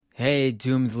Hey,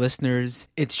 doomed listeners.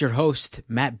 It's your host,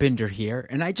 Matt Binder here,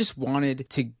 and I just wanted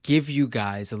to give you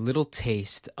guys a little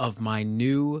taste of my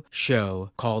new show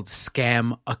called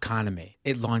Scam Economy.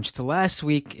 It launched last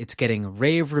week. It's getting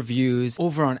rave reviews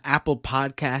over on Apple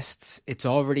Podcasts. It's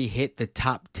already hit the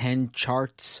top 10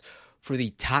 charts for the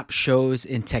top shows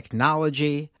in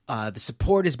technology. The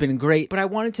support has been great, but I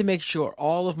wanted to make sure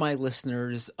all of my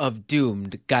listeners of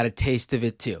Doomed got a taste of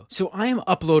it too. So I am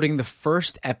uploading the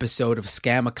first episode of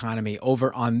Scam Economy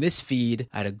over on this feed.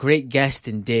 I had a great guest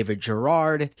in David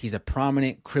Gerard. He's a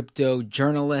prominent crypto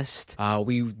journalist.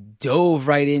 We dove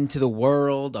right into the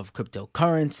world of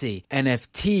cryptocurrency,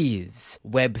 NFTs,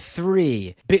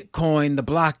 Web3, Bitcoin, the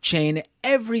blockchain,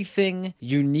 everything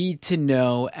you need to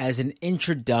know as an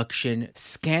introduction,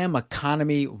 Scam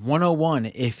Economy 101,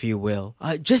 if you will.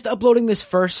 Just uploading this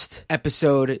first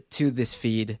episode to this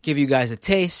feed, give you guys a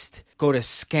taste. Go to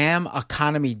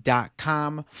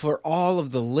scameconomy.com for all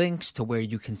of the links to where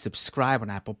you can subscribe on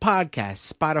Apple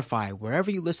Podcasts, Spotify, wherever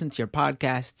you listen to your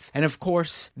podcasts. And of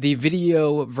course, the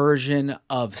video version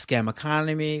of Scam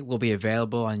Economy will be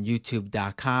available on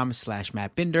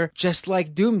youtube.com/MattBinder, just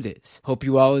like Doomed is. Hope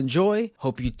you all enjoy.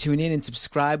 Hope you tune in and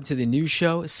subscribe to the new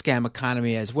show, Scam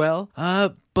Economy, as well.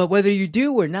 But whether you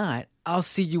do or not, I'll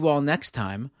see you all next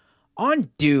time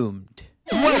on Doomed.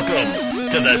 Welcome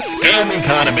to the Scam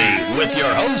Economy with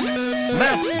your host,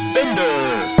 Matt Binder.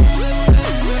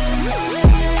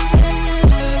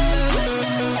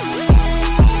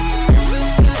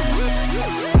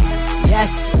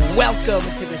 Yes, welcome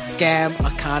to the Scam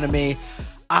Economy.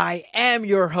 I am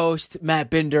your host, Matt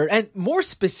Binder, and more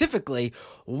specifically,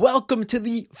 welcome to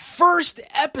the first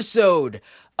episode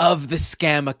of the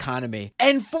Scam Economy.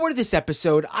 And for this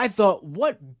episode, I thought,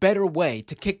 what better way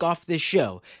to kick off this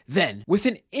show than with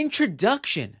an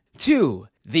introduction to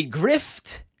the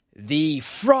grift, the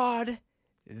fraud,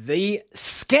 the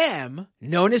scam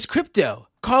known as crypto.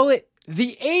 Call it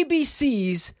the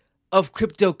ABCs of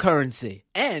cryptocurrency.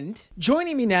 And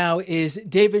joining me now is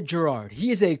David Gerard. He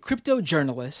is a crypto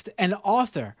journalist and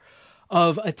author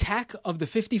of Attack of the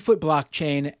 50-Foot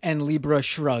Blockchain and Libra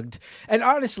Shrugged. And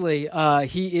honestly,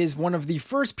 he is one of the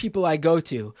first people I go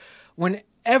to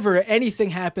whenever anything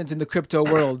happens in the crypto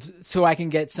world so I can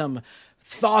get some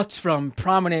thoughts from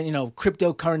prominent,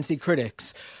 cryptocurrency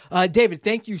critics. David,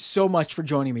 thank you so much for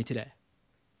joining me today.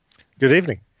 Good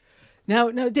evening. Now,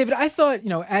 David, I thought,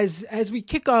 as we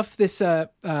kick off this, as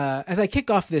I kick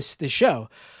off this show,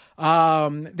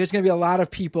 there's going to be a lot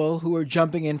of people who are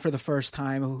jumping in for the first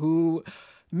time who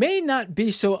may not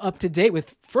be so up to date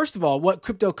with, first of all, what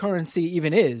cryptocurrency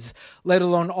even is, let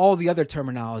alone all the other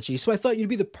terminology. So I thought you'd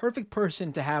be the perfect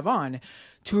person to have on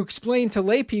to explain to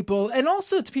lay people and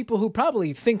also to people who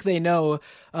probably think they know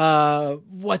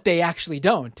what they actually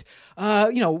don't.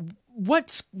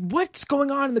 What's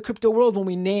going on in the crypto world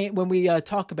when we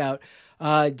talk about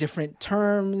different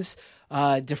terms,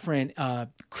 different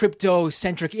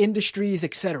crypto-centric industries,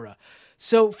 etc.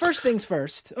 So first things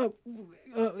first,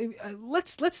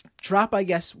 let's drop, I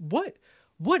guess, what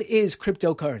is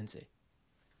cryptocurrency?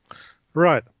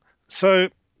 Right. So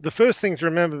the first thing to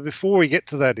remember before we get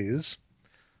to that is,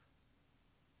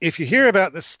 if you hear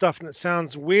about this stuff and it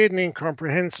sounds weird and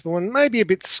incomprehensible and maybe a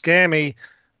bit scammy,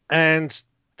 and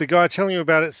the guy telling you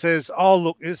about it says, oh,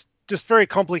 look, it's just very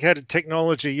complicated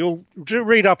technology, you'll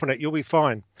read up on it, you'll be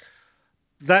fine.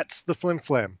 That's the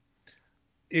flim-flam.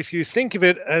 If you think of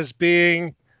it as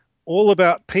being all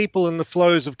about people and the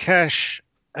flows of cash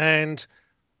and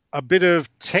a bit of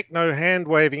techno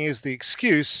hand-waving is the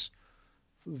excuse,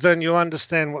 then you'll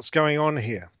understand what's going on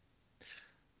here.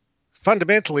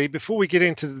 Fundamentally, before we get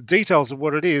into the details of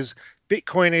what it is,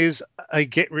 Bitcoin is a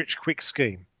get-rich-quick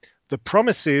scheme. The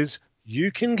promise is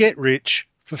you can get rich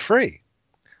for free.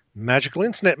 Magical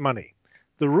internet money.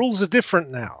 The rules are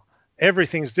different now.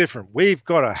 Everything's different. We've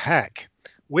got a hack.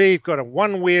 We've got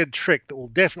one weird trick that will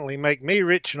definitely make me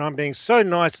rich, and I'm being so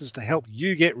nice as to help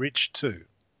you get rich too.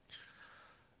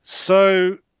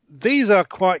 So these are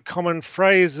quite common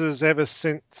phrases ever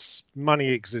since money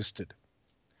existed.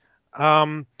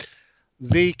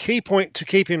 The key point to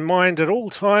keep in mind at all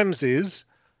times is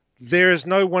there is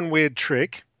no one weird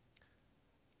trick.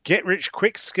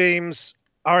 Get-rich-quick schemes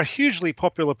are a hugely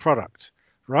popular product,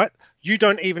 right? You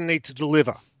don't even need to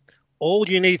deliver. All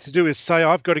you need to do is say,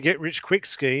 I've got a get-rich-quick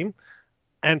scheme,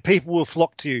 and people will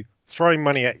flock to you, throwing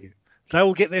money at you. They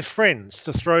will get their friends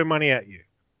to throw money at you.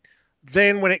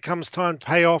 Then when it comes time to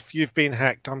pay off, you've been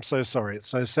hacked. I'm so sorry. It's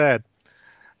so sad.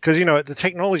 Because, the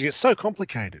technology is so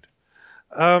complicated.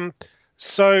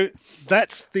 So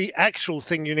that's the actual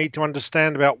thing you need to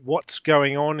understand about what's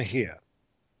going on here.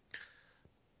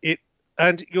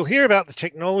 And you'll hear about the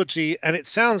technology and it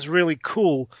sounds really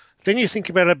cool. Then you think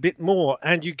about it a bit more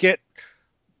and you get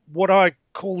what I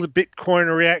call the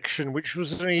Bitcoin reaction, which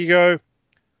was when you go,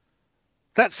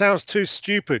 that sounds too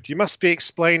stupid. You must be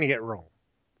explaining it wrong.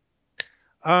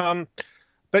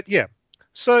 But yeah,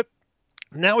 so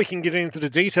now we can get into the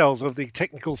details of the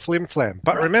technical flim-flam.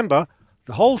 But remember,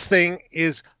 the whole thing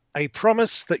is a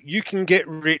promise that you can get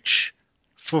rich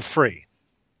for free,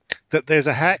 that there's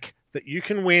a hack that you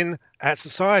can win at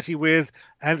society with,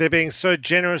 and they're being so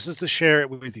generous as to share it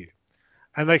with you.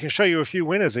 And they can show you a few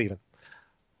winners even.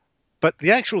 But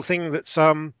the actual thing that's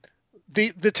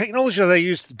the technology they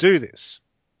use to do this.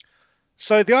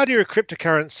 So the idea of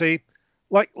cryptocurrency,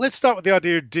 like let's start with the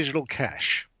idea of digital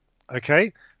cash.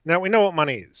 Okay? Now we know what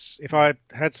money is. If I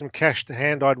had some cash to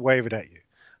hand, I'd wave it at you.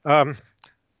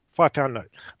 £5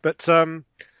 note. But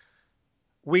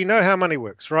we know how money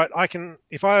works, right?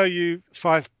 If I owe you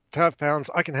 £5,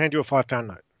 I can hand you a £5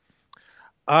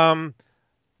 note.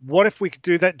 What if we could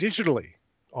do that digitally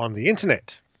on the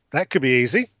internet? That could be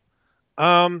easy.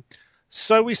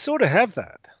 So we sort of have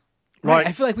that. Right. Like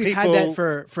I feel like we've had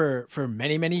that for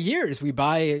many, many years. We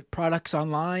buy products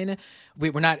online.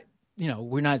 We're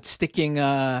not sticking,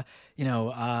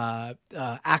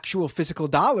 actual physical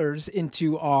dollars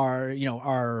into our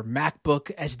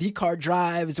MacBook SD card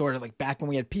drives, or like back when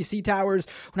we had PC towers.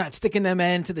 We're not sticking them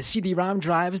into the CD-ROM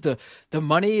drives. The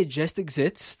money just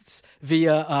exists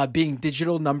via being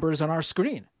digital numbers on our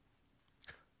screen.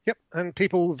 Yep, and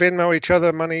people Venmo each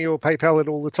other money or PayPal it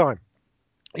all the time.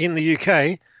 In the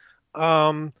UK,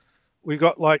 we've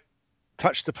got like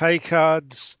touch-to-pay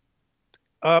cards.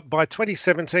 By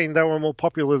 2017, they were more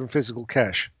popular than physical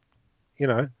cash.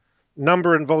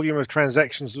 Number and volume of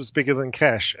transactions was bigger than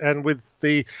cash. And with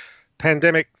the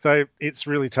pandemic, it's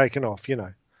really taken off,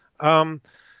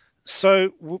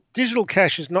 So digital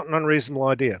cash is not an unreasonable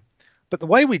idea. But the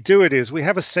way we do it is we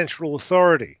have a central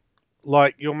authority,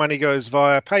 like your money goes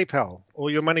via PayPal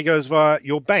or your money goes via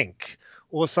your bank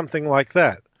or something like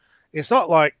that. It's not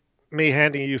like me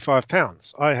handing you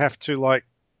 £5. I have to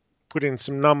put in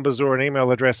some numbers or an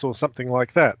email address or something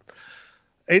like that.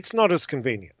 It's not as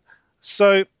convenient.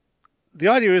 So the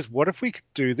idea is, what if we could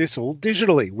do this all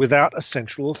digitally without a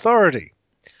central authority?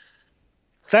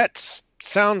 That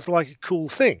sounds like a cool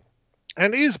thing,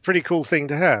 and it is a pretty cool thing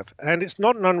to have, and it's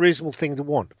not an unreasonable thing to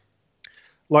want.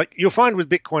 Like you'll find with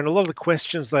Bitcoin, a lot of the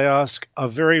questions they ask are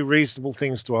very reasonable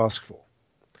things to ask for.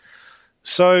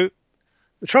 So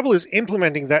the trouble is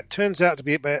implementing that turns out to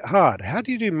be a bit hard. How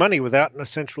do you do money without a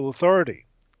central authority?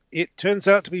 It turns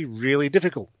out to be really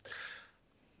difficult.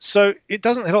 So it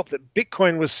doesn't help that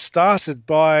Bitcoin was started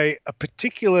by a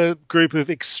particular group of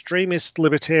extremist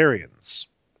libertarians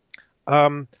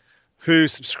who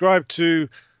subscribe to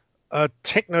a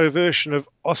techno version of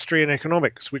Austrian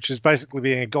economics, which is basically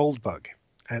being a gold bug.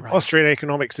 And right. Austrian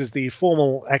economics is the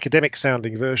formal academic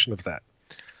sounding version of that.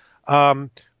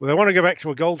 Where they want to go back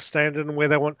to a gold standard and where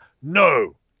they want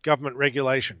no government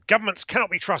regulation. Governments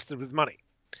cannot be trusted with money.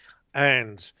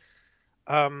 And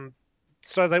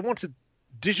so they wanted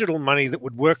digital money that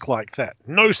would work like that.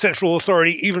 No central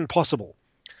authority even possible.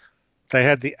 They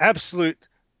had the absolute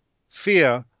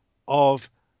fear of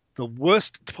the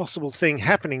worst possible thing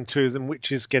happening to them,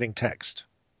 which is getting taxed.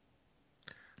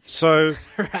 So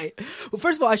right. Well,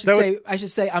 first of all, I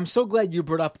should say I'm so glad you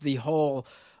brought up the whole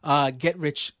get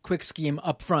rich quick scheme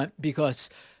up front, because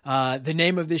the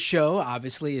name of this show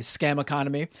obviously is Scam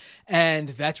Economy, and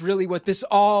that's really what this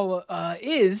all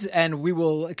is, and we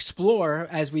will explore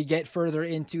as we get further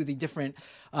into the different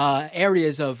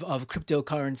areas of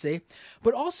cryptocurrency.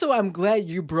 But also I'm glad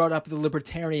you brought up the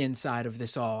libertarian side of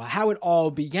this all, how it all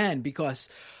began, because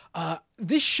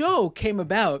this show came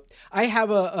about. I have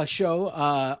a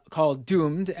show called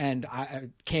Doomed, and I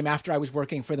came after I was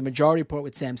working for the Majority Report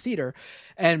with Sam Cedar.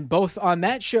 And both on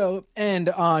that show and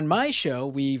on my show,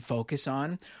 we focus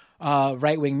on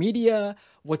right-wing media,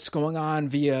 what's going on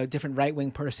via different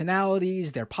right-wing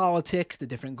personalities, their politics, the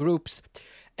different groups.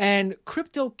 And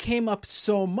crypto came up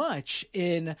so much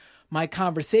in my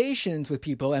conversations with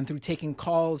people and through taking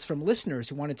calls from listeners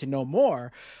who wanted to know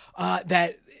more,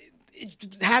 that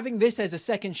having this as a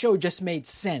second show just made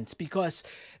sense, because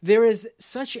there is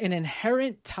such an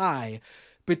inherent tie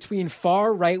between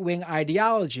far right-wing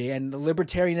ideology and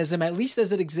libertarianism, at least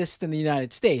as it exists in the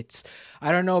United States.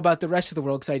 I don't know about the rest of the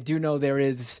world, because I do know there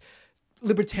is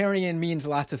libertarian means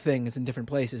lots of things in different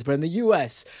places. But in the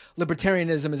U.S.,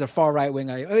 libertarianism is a far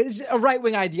right-wing, a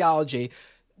right-wing ideology.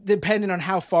 Depending on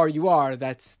how far you are,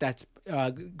 that's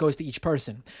goes to each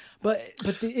person. But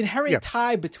the inherent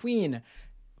tie between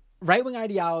right-wing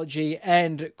ideology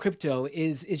and crypto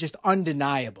is just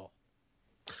undeniable.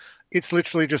 It's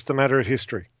literally just a matter of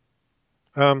history.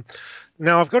 Now,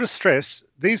 I've got to stress,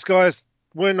 these guys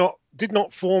did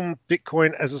not form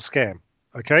Bitcoin as a scam.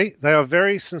 Okay, they are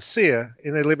very sincere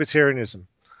in their libertarianism.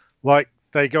 Like,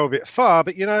 they go a bit far,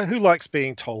 but who likes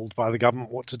being told by the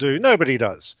government what to do? Nobody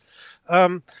does.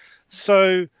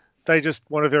 So they just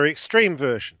want a very extreme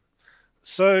version.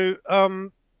 So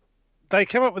they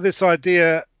came up with this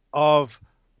idea of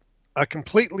a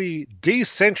completely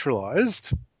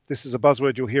decentralized, this is a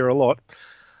buzzword you'll hear a lot,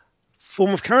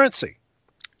 form of currency.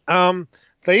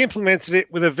 They implemented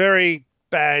it with a very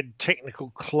bad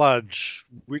technical kludge,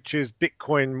 which is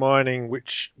Bitcoin mining,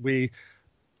 which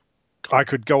I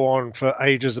could go on for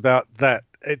ages about that.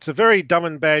 It's a very dumb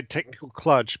and bad technical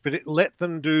kludge, but it let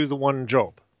them do the one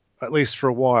job, at least for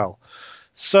a while.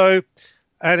 So,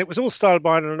 and it was all started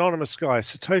by an anonymous guy,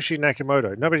 Satoshi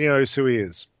Nakamoto. Nobody knows who he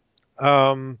is.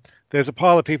 There's a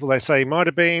pile of people they say he might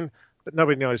have been, but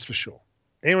nobody knows for sure.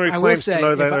 Anyone who claims to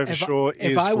know they know for sure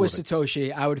is. If I was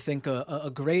Satoshi, I would think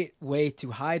a great way to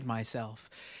hide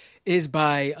myself is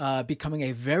by becoming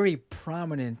a very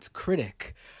prominent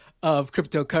critic of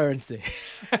cryptocurrency.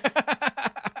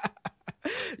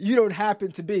 You don't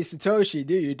happen to be Satoshi,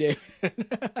 do you, David?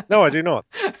 No, I do not.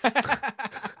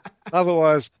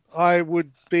 Otherwise, I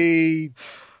would be.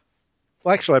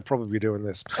 Well, actually, I'd probably be doing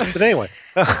this. But anyway.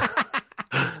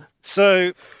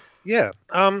 So, yeah.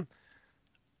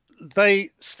 They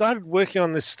started working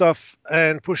on this stuff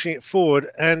and pushing it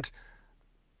forward. And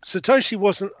Satoshi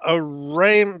wasn't a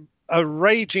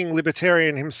raging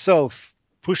libertarian himself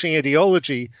pushing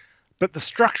ideology, but the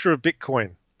structure of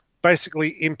Bitcoin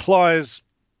basically implies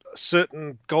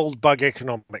certain gold bug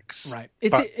economics. Right.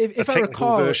 If I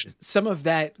recall, some of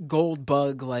that gold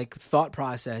bug like thought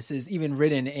process is even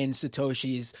written in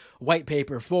Satoshi's white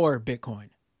paper for Bitcoin.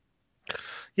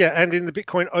 Yeah, and in the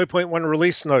Bitcoin 0.1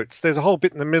 release notes, there's a whole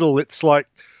bit in the middle. It's like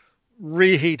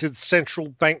reheated central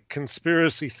bank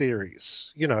conspiracy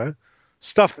theories,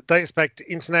 stuff that dates back to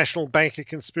international banker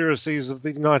conspiracies of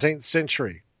the 19th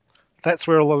century. That's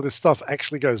where a lot of this stuff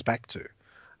actually goes back to.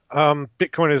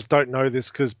 Bitcoiners don't know this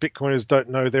because Bitcoiners don't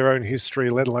know their own history,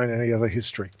 let alone any other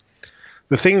history.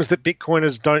 The things that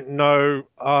Bitcoiners don't know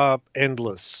are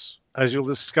endless, as you'll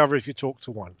discover if you talk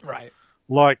to one. Right.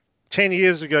 Like 10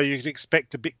 years ago, you could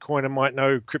expect a Bitcoiner might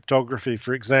know cryptography,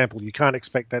 for example. You can't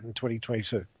expect that in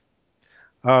 2022.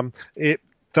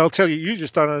 They'll tell you, you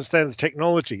just don't understand the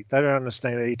technology. They don't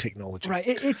understand any technology. Right.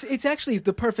 It's actually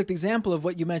the perfect example of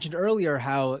what you mentioned earlier,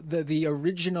 how the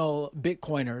original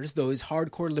Bitcoiners, those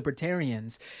hardcore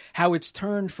libertarians, how it's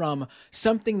turned from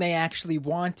something they actually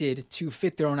wanted to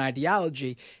fit their own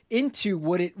ideology into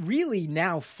what it really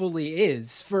now fully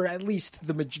is, for at least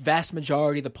the vast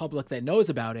majority of the public that knows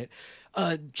about it,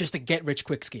 just a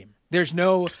get-rich-quick scheme. There's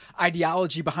no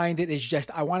ideology behind it. It's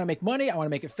just, I want to make money. I want to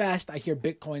make it fast. I hear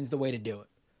Bitcoin's the way to do it.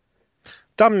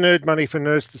 Dumb nerd money for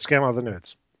nerds to scam other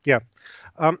nerds. Yeah.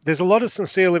 There's a lot of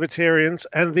sincere libertarians,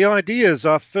 and the ideas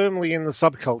are firmly in the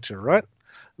subculture, right?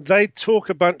 They talk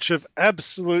a bunch of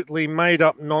absolutely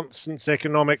made-up nonsense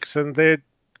economics, and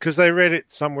because they read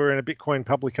it somewhere in a Bitcoin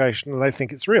publication and they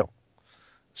think it's real.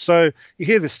 So you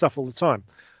hear this stuff all the time.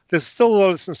 There's still a lot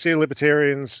of sincere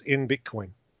libertarians in Bitcoin.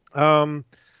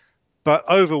 But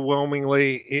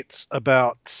overwhelmingly, it's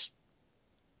about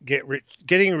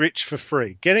getting rich for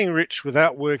free, getting rich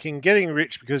without working, getting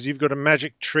rich because you've got a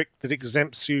magic trick that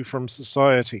exempts you from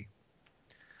society.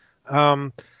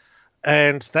 And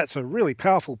that's a really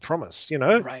powerful promise,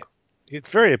 Right. It's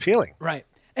very appealing. Right.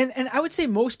 And I would say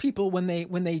most people, when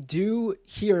they do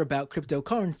hear about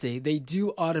cryptocurrency, they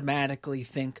do automatically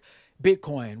think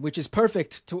Bitcoin, which is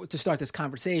perfect to start this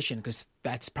conversation because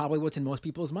that's probably what's in most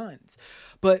people's minds.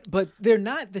 But they're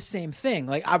not the same thing.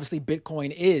 Like, obviously,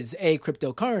 Bitcoin is a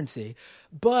cryptocurrency,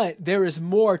 but there is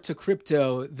more to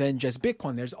crypto than just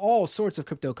Bitcoin. There's all sorts of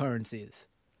cryptocurrencies.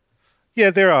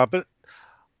 Yeah, there are. But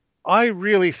I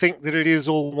really think that it is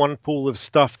all one pool of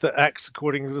stuff that acts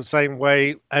according to the same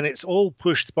way, and it's all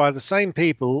pushed by the same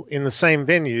people in the same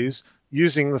venues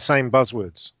using the same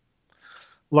buzzwords.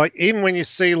 Like, even when you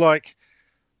see, like,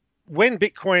 when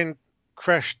Bitcoin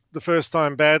crashed the first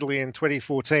time badly in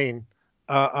 2014,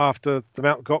 after the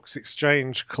Mt. Gox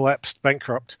exchange collapsed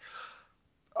bankrupt,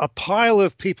 a pile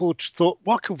of people thought,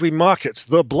 what could we market?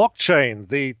 The blockchain,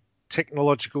 the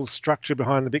technological structure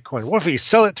behind the Bitcoin. What if we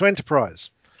sell it to enterprise?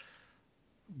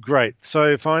 Great.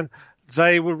 So fine.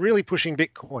 They were really pushing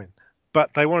Bitcoin,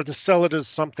 but they wanted to sell it as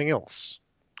something else.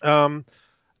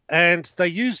 And they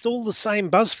used all the same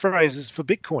buzz phrases for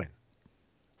Bitcoin.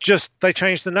 Just they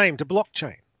changed the name to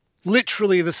blockchain.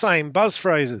 Literally the same buzz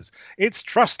phrases. It's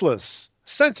trustless,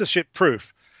 censorship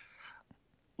proof.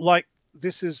 Like,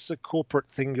 this is a corporate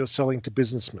thing you're selling to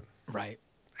businessmen. Right.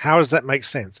 How does that make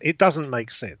sense? It doesn't make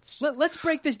sense. Let's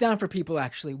break this down for people,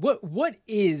 actually. What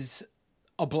is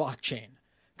a blockchain?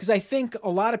 Because I think a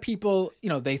lot of people,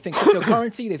 they think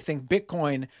cryptocurrency, they think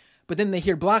Bitcoin, but then they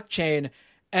hear blockchain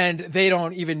and they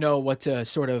don't even know what to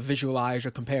sort of visualize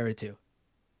or compare it to.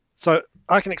 So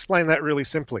I can explain that really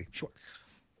simply. Sure.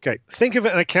 Okay, think of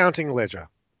an accounting ledger,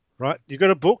 right? You've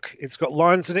got a book, it's got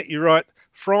lines in it, you write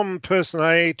from person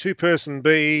A to person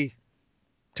B,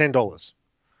 $10.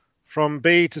 From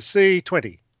B to C,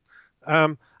 20,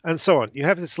 and so on. You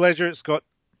have this ledger, it's got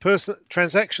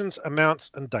transactions,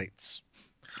 amounts, and dates.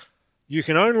 You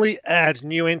can only add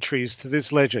new entries to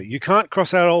this ledger. You can't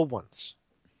cross out old ones.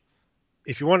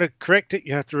 If you want to correct it,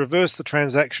 you have to reverse the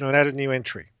transaction and add a new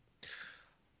entry.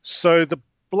 So the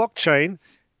blockchain,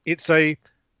 it's a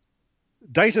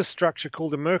data structure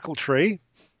called a Merkle tree.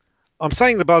 I'm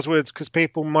saying the buzzwords because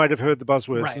people might have heard the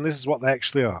buzzwords, right, and this is what they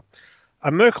actually are.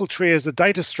 A Merkle tree is a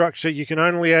data structure you can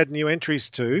only add new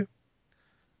entries to,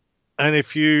 and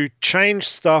if you change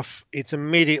stuff, it's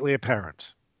immediately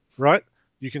apparent, right?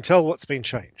 You can tell what's been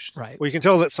changed. Right. Or you can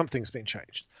tell that something's been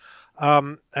changed.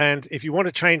 And if you want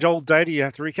to change old data, you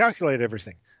have to recalculate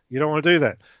everything. You don't want to do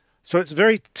that. So it's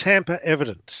very tamper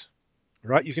evident,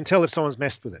 right? You can tell if someone's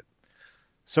messed with it.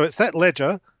 So it's that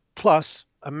ledger plus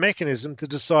a mechanism to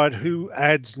decide who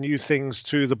adds new things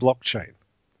to the blockchain.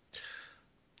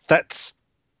 That's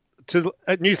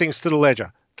new things to the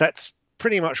ledger. That's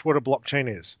pretty much what a blockchain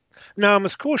is. Now, I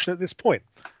must caution at this point,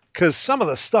 because some of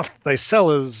the stuff they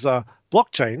sell as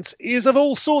blockchains is of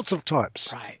all sorts of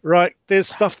types. Right? There's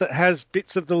stuff that has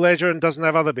bits of the ledger and doesn't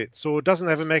have other bits, or doesn't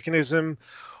have a mechanism,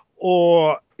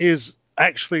 or is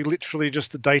actually literally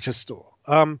just a data store.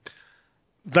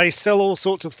 They sell all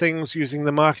sorts of things using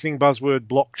the marketing buzzword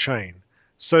blockchain.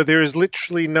 So there is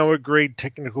literally no agreed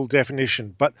technical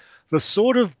definition. But the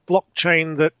sort of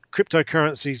blockchain that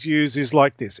cryptocurrencies use is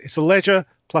like this. It's a ledger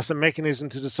plus a mechanism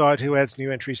to decide who adds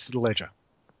new entries to the ledger.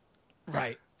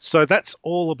 Right. So that's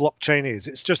all a blockchain is.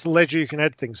 It's just a ledger you can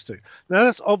add things to. Now,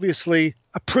 that's obviously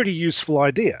a pretty useful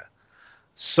idea.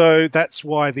 So that's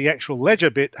why the actual ledger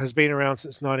bit has been around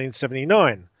since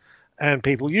 1979. And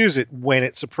people use it when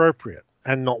it's appropriate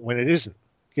and not when it isn't,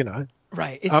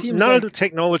 Right. It seems none of the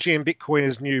technology in Bitcoin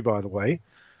is new, by the way.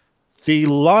 The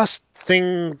last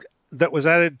thing that was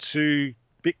added to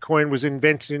Bitcoin was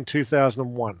invented in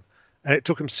 2001. And it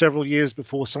took them several years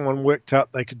before someone worked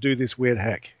out they could do this weird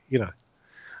hack,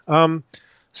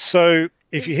 So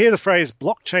if you hear the phrase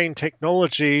blockchain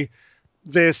technology,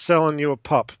 they're selling you a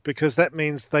pup, because that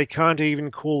means they can't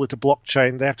even call it a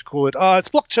blockchain. They have to call it, it's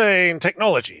blockchain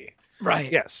technology.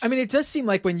 Right. Yes. I mean, it does seem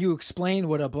like when you explain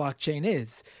what a blockchain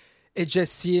is, it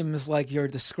just seems like you're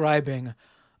describing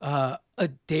a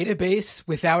database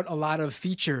without a lot of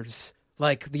features,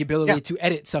 like the ability to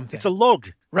edit something. It's a log.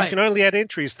 Right. You can only add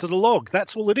entries to the log.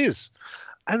 That's all it is.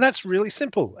 And that's really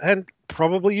simple and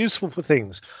probably useful for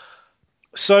things.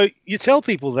 So you tell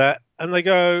people that and they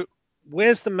go,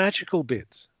 where's the magical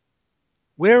bit?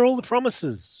 Where are all the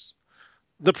promises?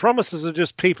 The promises are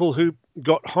just people who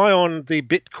got high on the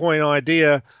Bitcoin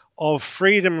idea of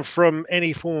freedom from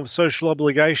any form of social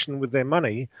obligation with their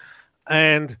money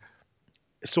and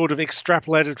sort of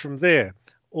extrapolated from there.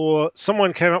 Or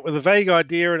someone came up with a vague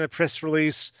idea in a press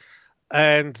release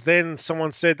and then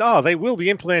someone said, they will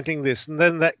be implementing this. And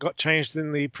then that got changed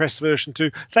in the press version to,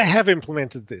 they have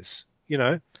implemented this,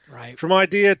 Right. From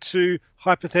idea to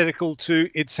hypothetical to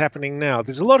it's happening now.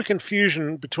 There's a lot of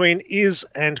confusion between is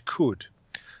and could,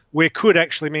 where could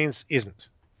actually means isn't,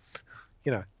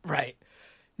 Right.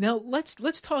 Now let's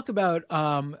talk about.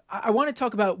 I want to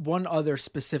talk about one other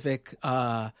specific.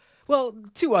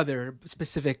 Two other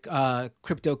specific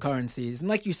cryptocurrencies, and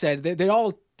like you said, they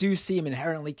all do seem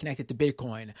inherently connected to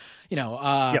Bitcoin.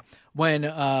 When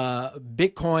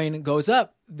Bitcoin goes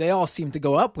up, they all seem to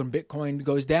go up. When Bitcoin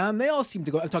goes down, they all seem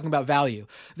to go. I'm talking about value.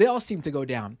 They all seem to go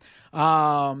down.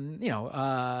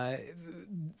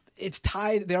 It's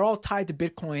tied. They're all tied to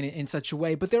Bitcoin in such a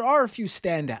way, but there are a few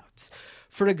standouts.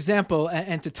 For example,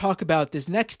 and to talk about this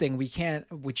next thing,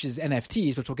 which is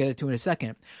NFTs, which we'll get into in a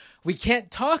second. We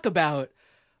can't talk about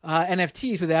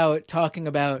NFTs without talking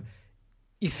about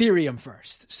Ethereum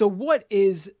first. So what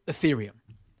is Ethereum?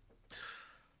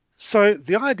 So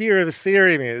the idea of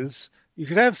Ethereum is you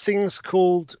could have things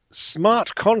called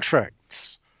smart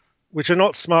contracts, which are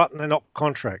not smart and they're not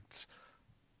contracts.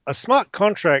 A smart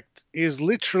contract is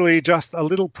literally just a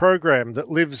little program that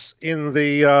lives in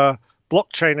the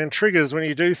blockchain and triggers when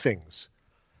you do things.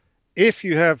 If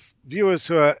you have viewers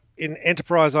who are in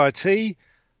enterprise IT,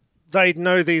 they'd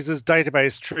know these as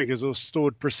database triggers or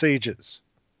stored procedures.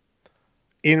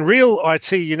 In real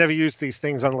IT, you never use these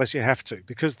things unless you have to,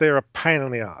 because they're a pain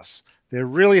in the ass. They're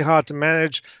really hard to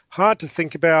manage, hard to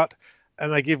think about,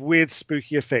 and they give weird,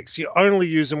 spooky effects. You only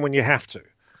use them when you have to.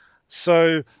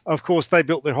 So, of course, they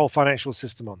built their whole financial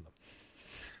system on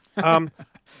them.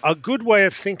 A good way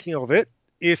of thinking of it,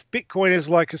 if Bitcoin is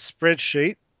like a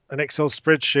spreadsheet, an Excel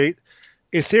spreadsheet,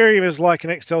 Ethereum is like an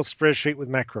Excel spreadsheet with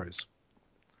macros.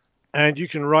 And you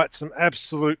can write some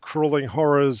absolute crawling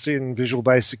horrors in Visual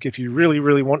Basic if you really,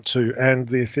 really want to, and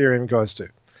the Ethereum guys do.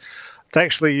 They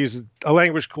actually use a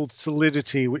language called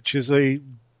Solidity, which is a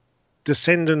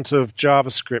descendant of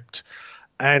JavaScript,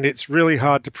 and it's really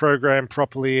hard to program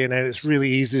properly, and it's really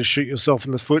easy to shoot yourself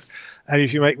in the foot. And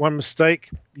if you make one mistake,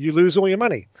 you lose all your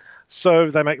money.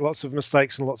 So they make lots of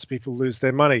mistakes, and lots of people lose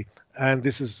their money. And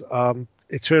this is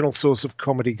eternal source of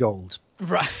comedy gold.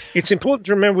 Right. It's important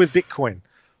to remember with Bitcoin.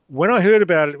 When I heard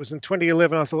about it, it was in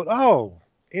 2011, I thought, oh,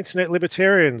 internet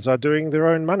libertarians are doing their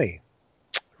own money.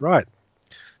 Right.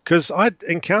 Because I'd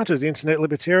encountered internet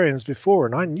libertarians before,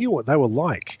 and I knew what they were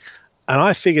like. And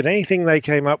I figured anything they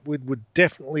came up with would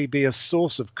definitely be a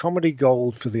source of comedy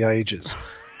gold for the ages.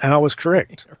 And I was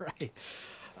correct. Right.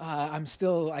 I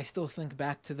still think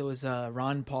back to those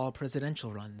Ron Paul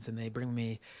presidential runs, and they bring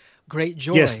me great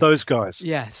joy. Yes, those guys.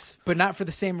 Yes, but not for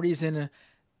the same reason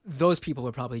those people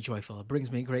were probably joyful. It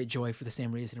brings me great joy for the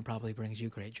same reason it probably brings you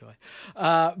great joy.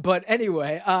 But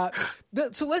anyway,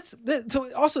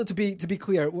 so also to be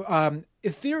clear,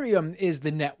 Ethereum is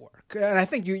the network, and I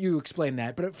think you explained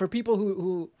that. But for people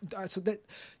who so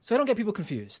I don't get people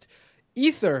confused,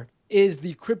 Ether is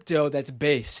the crypto that's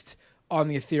based on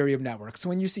the Ethereum network. So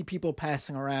when you see people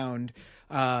passing around,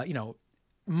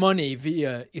 money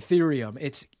via Ethereum,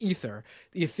 it's Ether.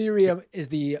 The Ethereum is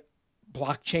the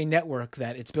blockchain network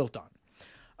that it's built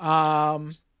on.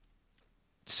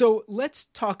 So let's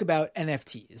talk about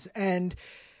NFTs. And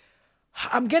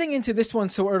I'm getting into this one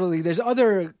so early. There's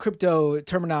other crypto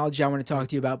terminology I want to talk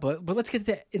to you about, but let's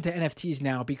get into NFTs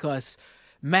now, because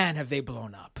man, have they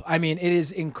blown up. I mean, it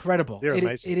is incredible. They're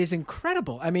amazing. It is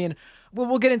incredible. I mean,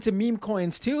 we'll get into meme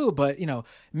coins too, but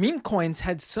meme coins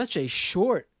had such a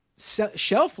short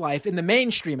shelf life in the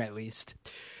mainstream, at least,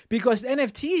 because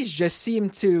NFTs just seem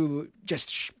to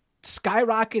just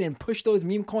skyrocket and push those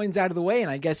meme coins out of the way.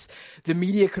 And I guess the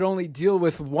media could only deal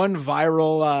with one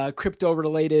viral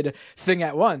crypto-related thing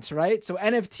at once, right? So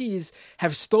NFTs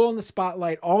have stolen the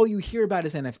spotlight. All you hear about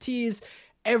is NFTs.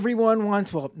 Everyone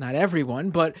wants, well, not everyone,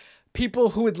 but people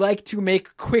who would like to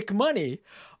make quick money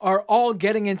are all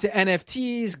getting into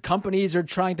NFTs. Companies are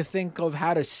trying to think of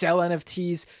how to sell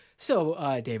NFTs.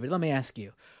 So, David, let me ask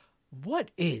you, what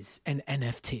is an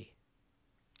NFT?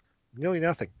 Nearly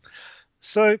nothing.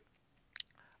 So,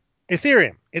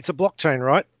 Ethereum, it's a blockchain,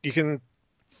 right? You can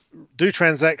do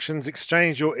transactions,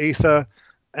 exchange your Ether,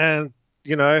 and,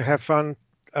 have fun.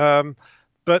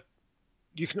 But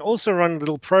you can also run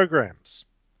little programs.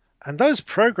 And those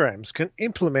programs can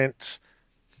implement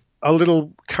a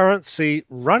little currency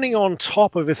running on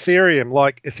top of Ethereum,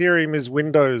 like Ethereum is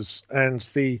Windows and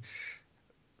the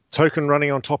token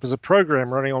running on top is a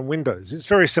program running on Windows. It's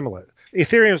very similar.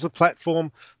 Ethereum is the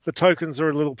platform. The tokens are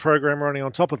a little program running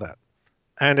on top of that.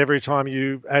 And every time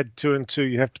you add 2 and 2,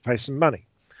 you have to pay some money.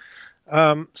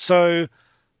 So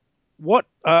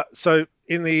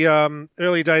in the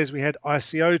early days, we had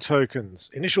ICO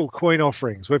tokens, initial coin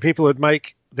offerings, where people would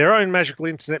make their own magical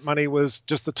internet money was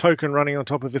just the token running on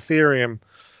top of Ethereum.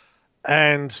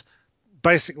 And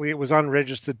basically, it was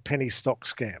unregistered penny stock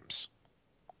scams.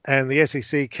 And the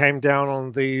SEC came down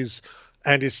on these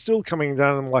and is still coming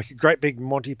down on them like a great big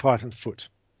Monty Python foot.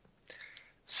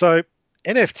 So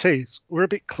NFTs were a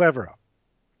bit cleverer.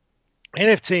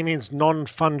 NFT means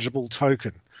non-fungible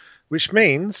token, which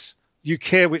means you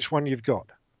care which one you've got.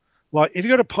 Like if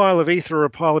you've got a pile of Ether or a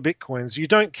pile of Bitcoins, you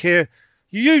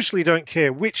usually don't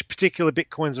care which particular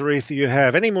Bitcoins or Ether you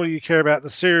have anymore. You care about the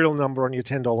serial number on your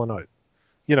 $10 note,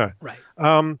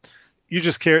 Right. You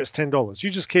just care it's $10. You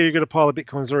just care you got a pile of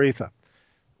Bitcoins or Ether.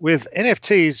 With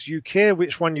NFTs, you care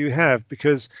which one you have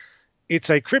because it's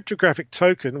a cryptographic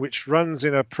token which runs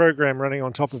in a program running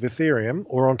on top of Ethereum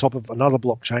or on top of another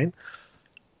blockchain,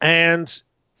 and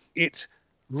it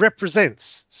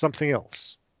represents something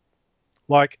else,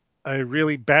 like a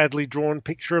really badly drawn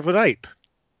picture of an ape,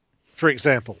 for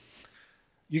example.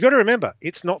 You got to remember,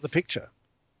 it's not the picture.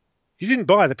 You didn't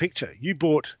buy the picture. You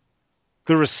bought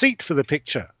the receipt for the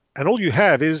picture. And all you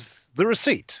have is the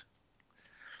receipt.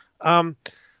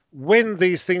 When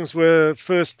these things were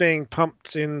first being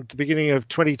pumped in the beginning of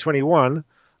 2021,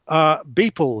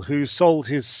 Beeple, who sold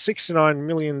his $69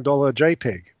 million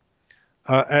JPEG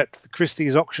at the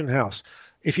Christie's auction house,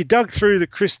 if you dug through the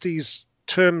Christie's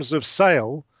terms of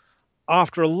sale,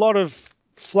 after a lot of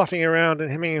fluffing around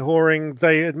and hemming and hawing,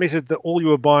 they admitted that all you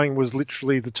were buying was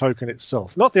literally the token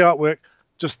itself, not the artwork,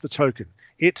 just the token.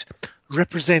 It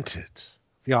represented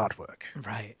the artwork.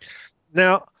 Right.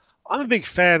 Now, I'm a big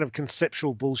fan of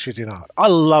conceptual bullshit in art. I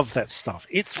love that stuff.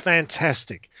 It's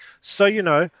fantastic.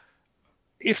 So,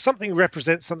 if something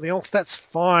represents something else, that's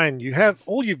fine.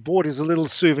 All you've bought is a little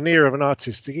souvenir of an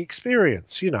artistic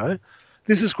experience.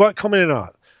 This is quite common in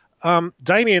art.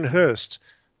 Damien Hirst,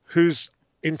 whose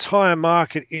entire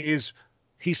market is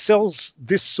he sells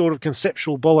this sort of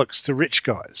conceptual bollocks to rich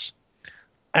guys,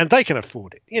 and they can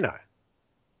afford it,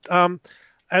 and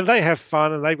they have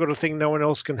fun, and they've got a thing no one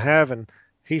else can have, and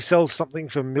he sells something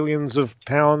for millions of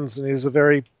pounds and is a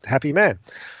very happy man.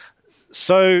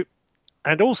 So,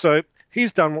 and also,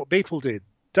 he's done what Beeple did.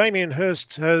 Damien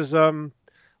Hirst has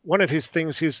one of his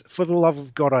things, his For the Love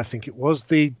of God, I think it was,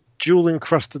 the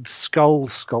jewel-encrusted skull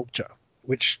sculpture,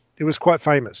 which it was quite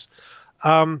famous.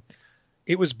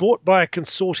 It was bought by a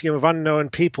consortium of unknown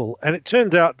people, and it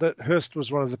turned out that Hirst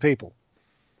was one of the people.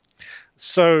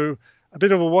 So a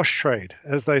bit of a wash trade,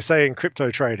 as they say in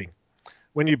crypto trading,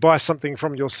 when you buy something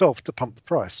from yourself to pump the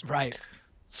price. Right.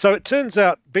 So it turns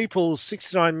out Beeple's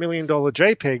 $69 million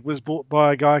JPEG was bought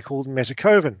by a guy called Meta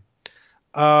Koven,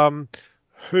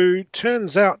 who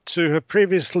turns out to have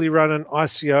previously run an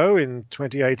ICO in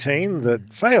 2018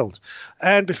 that failed.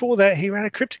 And before that, he ran a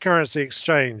cryptocurrency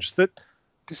exchange that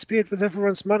disappeared with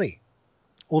everyone's money,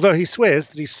 although he swears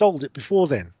that he sold it before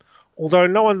then, although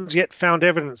no one's yet found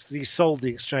evidence that he sold the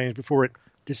exchange before it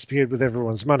disappeared with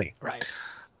everyone's money. Right.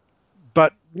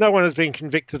 But no one has been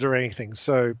convicted or anything,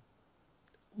 so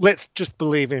let's just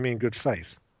believe him in good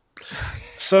faith.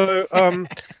 So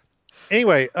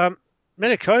anyway,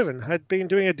 Meta Koven had been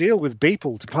doing a deal with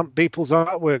Beeple to pump Beeple's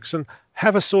artworks and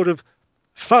have a sort of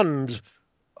fund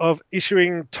of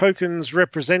issuing tokens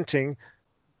representing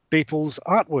Beeple's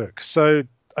artwork. So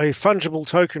a fungible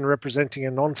token representing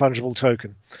a non-fungible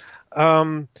token.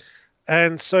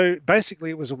 And so basically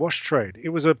it was a wash trade. It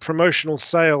was a promotional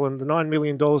sale, and the $9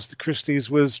 million to Christie's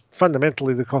was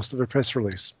fundamentally the cost of a press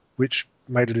release, which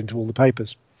made it into all the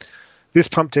papers. This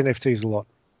pumped NFTs a lot.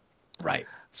 Right.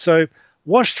 So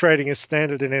wash trading is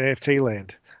standard in NFT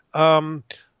land.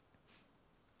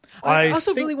 I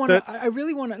also really want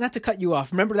to, not to cut you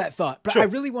off, remember that thought, but sure. I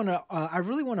really want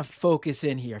to focus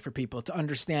in here for people to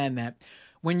understand that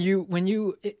when you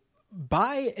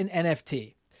buy an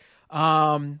NFT,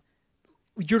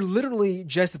 you're literally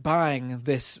just buying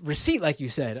this receipt, like you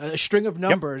said, a string of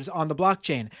numbers on the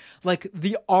blockchain, like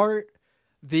the art,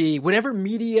 the whatever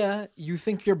media you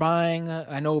think you're buying.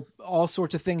 I know all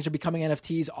sorts of things are becoming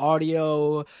NFTs,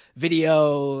 audio,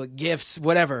 video, GIFs,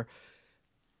 whatever.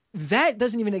 That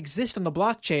doesn't even exist on the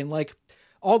blockchain. Like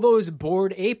all those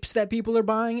Bored Apes that people are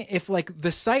buying, if like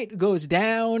the site goes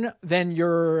down, then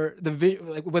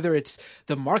like whether it's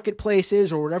the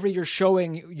marketplaces or whatever you're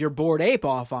showing your Bored Ape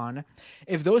off on,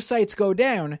 if those sites go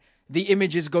down, the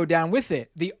images go down with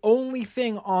it. The only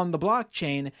thing on the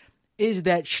blockchain is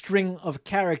that string of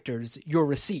characters, your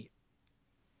receipt.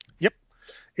 Yep.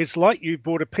 It's like you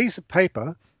bought a piece of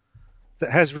paper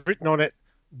that has written on it,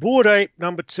 Bored Ape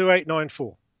number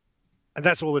 2894. And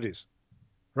that's all it is,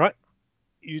 right?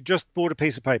 You just bought a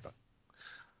piece of paper.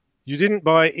 You didn't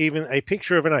buy even a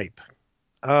picture of an ape.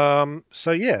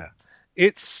 So yeah,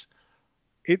 it's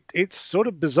sort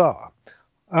of bizarre.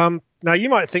 Now you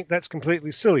might think that's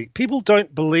completely silly. People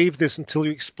don't believe this until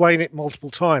you explain it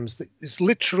multiple times. It's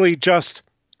literally just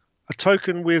a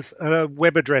token with a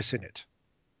web address in it.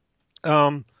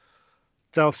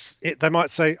 They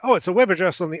might say, "Oh, it's a web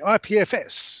address on the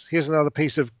IPFS." Here's another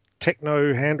piece of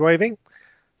techno hand waving.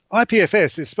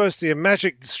 IPFS is supposed to be a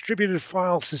magic distributed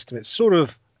file system. It's sort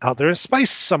of out there in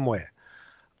space somewhere.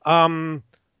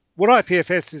 What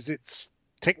IPFS is, it's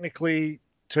technically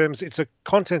terms, it's a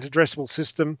content addressable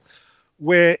system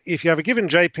where if you have a given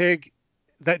JPEG,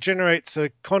 that generates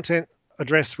a content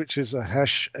address, which is a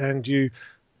hash, and you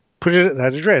put it at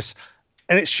that address.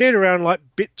 And it's shared around like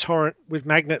BitTorrent with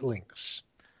magnet links.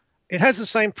 It has the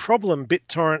same problem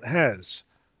BitTorrent has.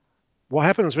 What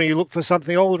happens when you look for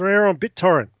something old and rare on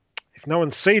BitTorrent? If no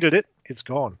one seeded it, it's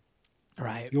gone.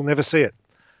 Right. You'll never see it.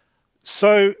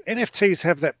 So NFTs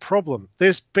have that problem.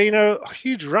 There's been a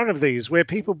huge run of these where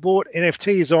people bought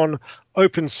NFTs on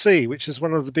OpenSea, which is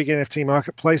one of the big NFT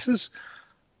marketplaces.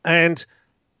 And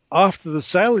after the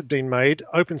sale had been made,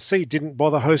 OpenSea didn't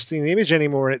bother hosting the image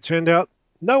anymore. And it turned out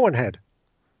no one had.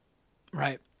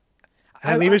 Right.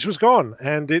 And the image was gone.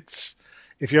 And it's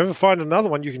If you ever find another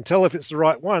one, you can tell if it's the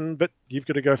right one, but you've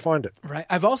got to go find it. Right.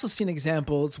 I've also seen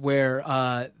examples where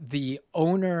the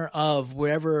owner of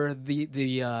wherever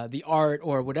the art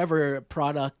or whatever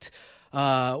product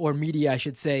or media, I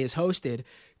should say, is hosted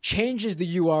changes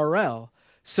the URL.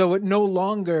 So it no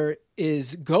longer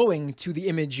is going to the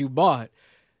image you bought.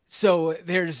 So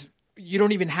you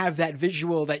don't even have that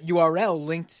visual, that URL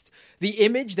linked. The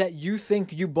image that you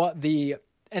think you bought the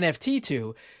NFT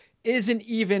to isn't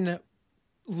even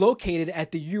located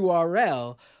at the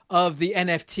URL of the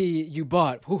NFT you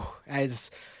bought. Whew, as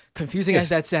confusing as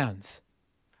that sounds.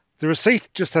 The receipt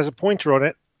just has a pointer on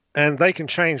it, and they can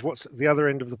change what's at the other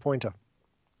end of the pointer.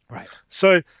 Right.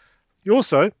 So you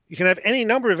can have any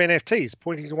number of NFTs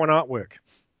pointing to one artwork.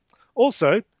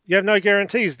 Also, you have no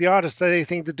guarantees the artist had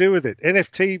anything to do with it.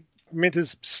 NFT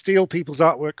minters steal people's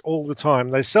artwork all the time.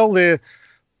 They sell their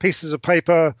pieces of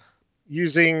paper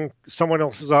using someone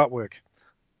else's artwork.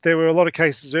 There were a lot of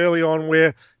cases early on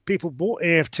where people bought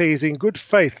NFTs in good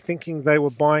faith, thinking they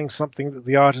were buying something that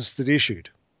the artist had issued.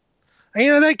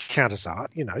 And, they count as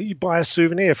art. You buy a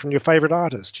souvenir from your favorite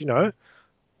artist,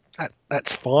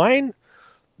 that's fine.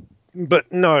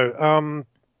 But no,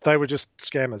 they were just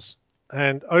scammers.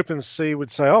 And OpenSea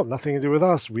would say, oh, nothing to do with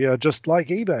us. We are just like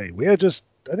eBay. We are just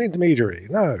an intermediary.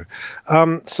 No.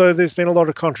 So there's been a lot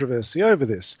of controversy over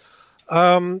this.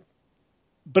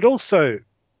 But also,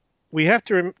 we have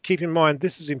to keep in mind,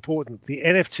 this is important, the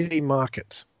NFT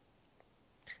market.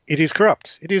 It is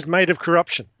corrupt. It is made of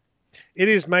corruption. It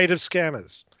is made of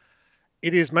scammers.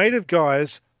 It is made of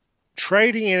guys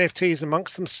trading NFTs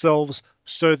amongst themselves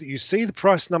so that you see the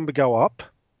price number go up,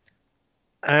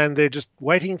 and they're just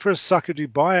waiting for a sucker to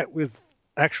buy it with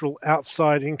actual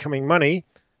outside incoming money,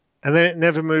 and then it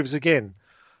never moves again.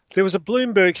 There was a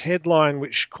Bloomberg headline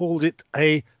which called it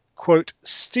a, quote,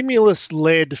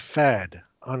 stimulus-led fad,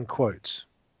 unquote.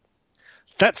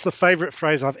 That's the favorite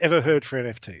phrase I've ever heard for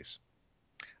NFTs.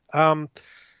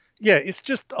 It's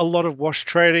just a lot of wash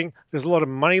trading. There's a lot of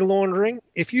money laundering.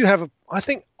 I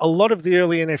think a lot of the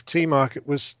early NFT market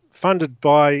was funded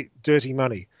by dirty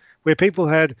money, where people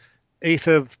had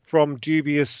ether from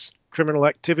dubious criminal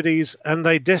activities and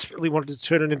they desperately wanted to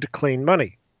turn it into clean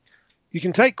money. You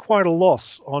can take quite a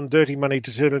loss on dirty money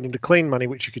to turn it into clean money,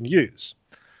 which you can use.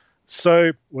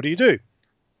 So what do?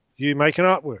 You make an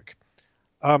artwork.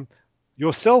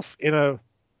 Yourself in a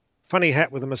funny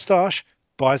hat with a moustache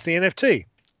buys the NFT.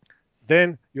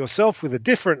 Then yourself with a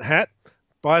different hat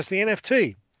buys the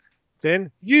NFT.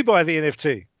 Then you buy the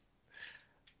NFT.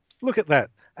 Look at that.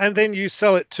 And then you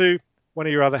sell it to one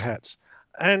of your other hats.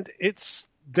 And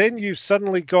then you've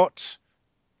suddenly got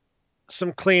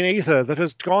some clean ether that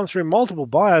has gone through multiple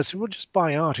buyers who will just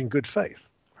buy art in good faith.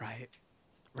 Right.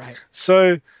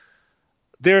 So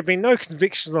there have been no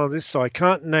convictions on this, so I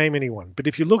can't name anyone. But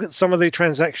if you look at some of the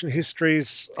transaction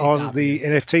histories on the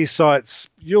NFT sites,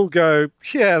 you'll go,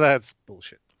 yeah, that's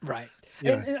bullshit. Right.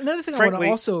 And another thing, frankly, I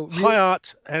want to also... high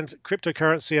art and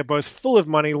cryptocurrency are both full of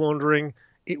money laundering.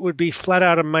 It would be flat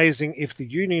out amazing if the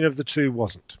union of the two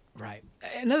wasn't. Right.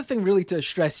 Another thing really to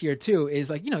stress here too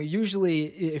is usually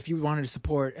if you wanted to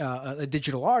support a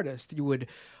digital artist, you would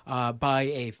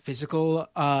buy a physical,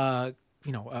 a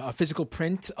physical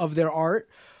print of their art,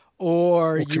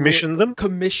 or you commission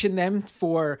them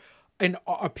for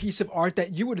a piece of art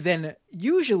that you would then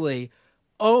usually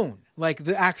own. Like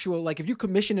the actual, if you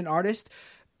commission an artist,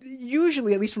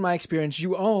 usually, at least from my experience,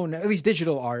 you own, at least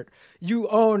digital art, you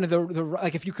own the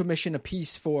if you commission a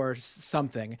piece for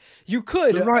something, you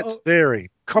could. The rights vary.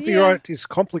 Copyright is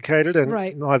complicated, and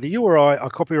neither you or I are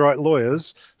copyright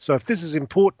lawyers. So if this is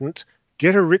important,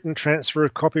 get a written transfer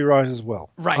of copyright as well.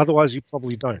 Right. Otherwise, you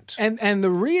probably don't. And the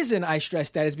reason I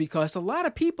stress that is because a lot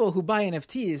of people who buy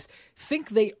NFTs think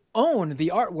they own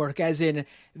the artwork, as in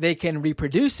they can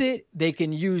reproduce it, they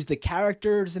can use the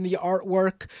characters in the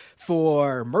artwork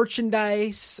for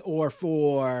merchandise, or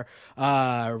for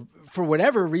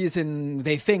whatever reason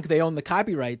they think they own the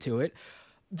copyright to it.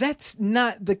 That's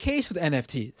not the case with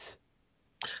NFTs.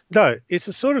 No, it's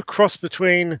a sort of cross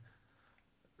between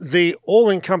the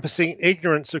all-encompassing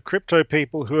ignorance of crypto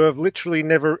people who have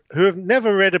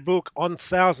never read a book on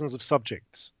thousands of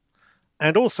subjects,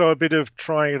 and also a bit of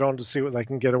trying it on to see what they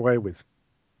can get away with.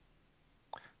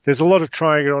 There's a lot of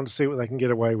trying it on to see what they can get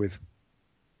away with.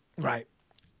 Right.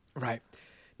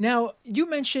 Now, you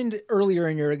mentioned earlier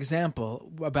in your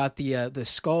example about the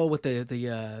skull with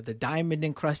the diamond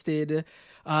encrusted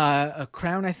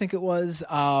crown, I think it was,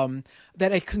 that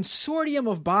a consortium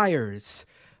of buyers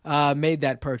made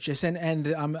that purchase, and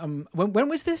when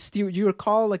was this? Do you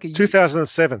recall?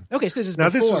 2007. Okay, so this is now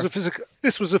before.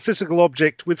 this was a physical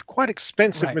object with quite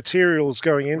expensive materials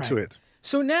going into it.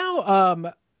 So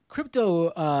now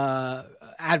crypto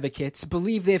advocates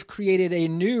believe they've created a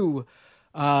new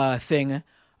thing,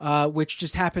 which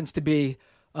just happens to be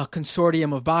a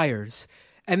consortium of buyers,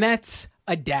 and that's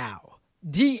a DAO,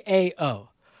 DAO.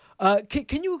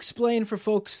 Can you explain for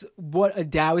folks what a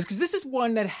DAO is? Because this is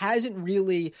one that hasn't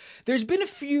really. There's been a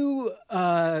few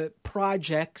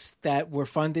projects that were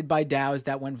funded by DAOs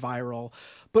that went viral,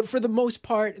 but for the most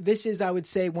part, this is, I would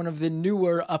say, one of the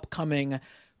newer upcoming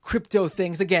crypto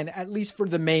things. Again, at least for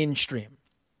the mainstream.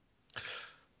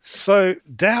 So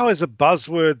DAO is a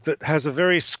buzzword that has a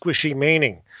very squishy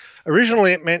meaning.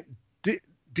 Originally, it meant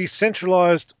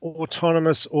decentralized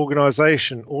autonomous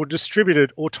organization or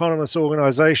distributed autonomous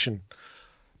organization.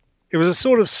 It was a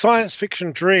sort of science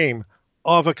fiction dream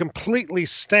of a completely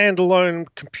standalone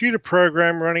computer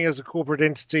program running as a corporate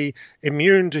entity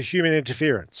immune to human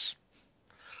interference.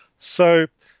 So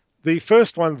the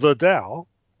first one, the DAO,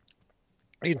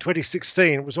 in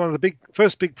 2016, was one of the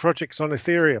first big projects on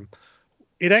Ethereum.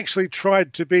 It actually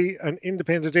tried to be an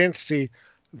independent entity,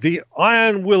 the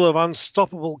iron will of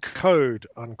unstoppable code,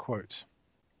 unquote.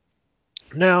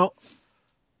 Now,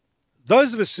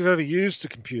 those of us who've ever used a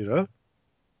computer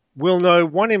will know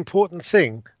one important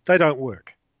thing: they don't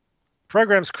work.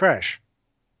 Programs crash.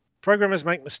 Programmers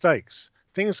make mistakes.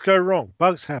 Things go wrong.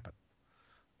 Bugs happen.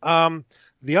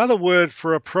 The other word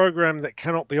for a program that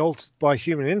cannot be altered by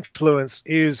human influence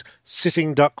is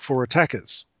sitting duck for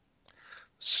attackers.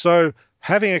 So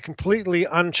having a completely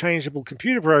unchangeable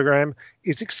computer program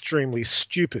is extremely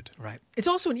stupid. Right. It's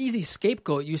also an easy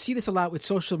scapegoat. You see this a lot with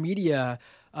social media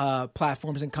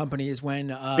platforms and companies when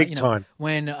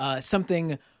when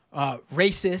something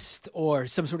racist or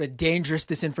some sort of dangerous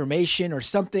disinformation or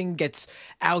something gets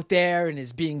out there and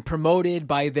is being promoted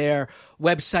by their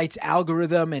website's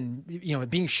algorithm and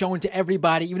being shown to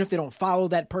everybody, even if they don't follow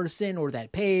that person or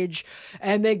that page,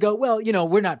 and they go, well,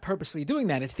 we're not purposely doing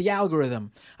that. It's the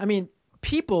algorithm. I mean,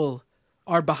 people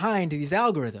are behind these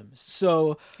algorithms.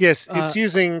 So yes, it's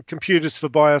using computers for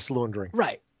bias laundering.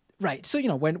 Right. So,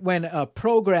 when a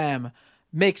program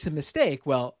makes a mistake,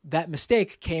 well, that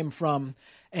mistake came from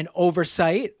an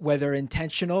oversight, whether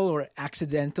intentional or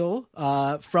accidental,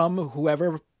 from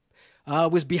whoever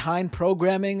was behind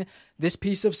programming this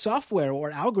piece of software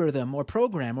or algorithm or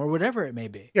program or whatever it may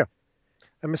be. Yeah.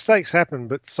 And mistakes happen,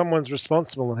 but someone's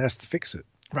responsible and has to fix it.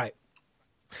 Right.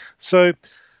 So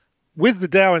with the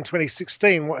DAO in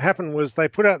 2016, what happened was they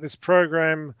put out this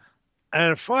program,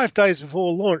 and 5 days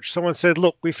before launch, someone said,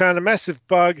 look, we found a massive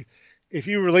bug. If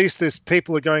you release this,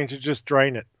 people are going to just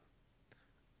drain it.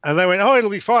 And they went, oh, it'll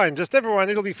be fine.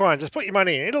 It'll be fine. Just put your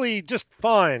money in. It'll be just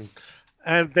fine.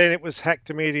 And then it was hacked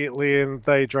immediately and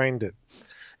they drained it.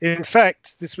 In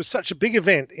fact, this was such a big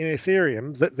event in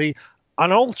Ethereum that the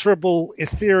unalterable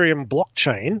Ethereum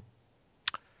blockchain,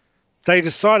 they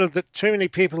decided that too many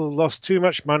people had lost too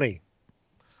much money.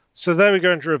 So they were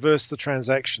going to reverse the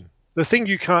transaction. The thing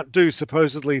you can't do,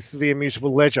 supposedly, through the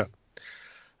immutable ledger.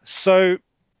 So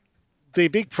the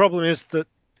big problem is that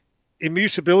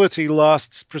immutability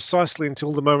lasts precisely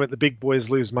until the moment the big boys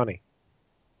lose money.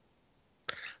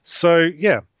 So,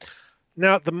 yeah.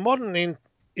 Now, the modern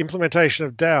implementation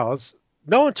of DAOs,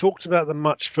 no one talked about them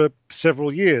much for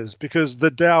several years because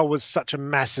the DAO was such a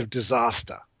massive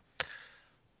disaster.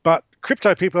 But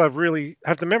crypto people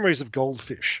have the memories of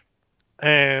goldfish.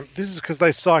 And this is because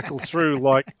they cycle through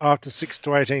like after 6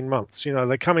 to 18 months.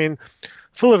 They come in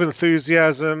full of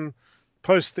enthusiasm,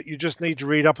 post that you just need to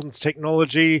read up on the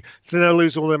technology, then they'll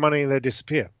lose all their money and they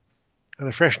disappear. And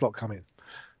a fresh lot come in.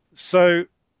 So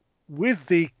with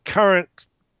the current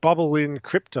bubble in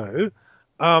crypto,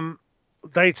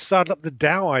 they started up the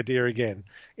DAO idea again.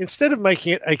 Instead of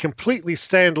making it a completely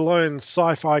standalone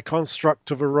sci-fi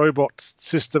construct of a robot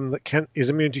system that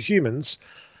is immune to humans,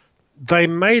 they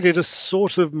made it a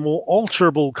sort of more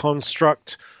alterable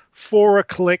construct for a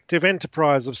collective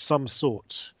enterprise of some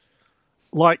sort.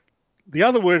 Like, the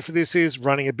other word for this is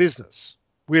running a business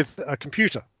with a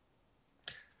computer.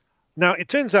 Now, it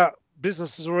turns out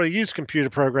businesses already use computer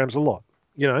programs a lot,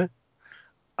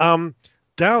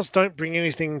 DAOs don't bring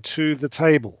anything to the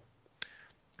table.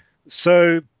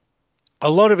 So a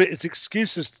lot of it is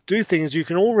excuses to do things you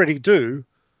can already do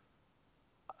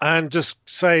and just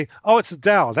say, oh, it's a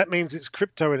DAO. That means it's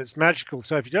crypto and it's magical.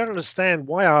 So if you don't understand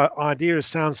why our idea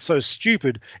sounds so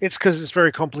stupid, it's because it's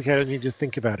very complicated and you need to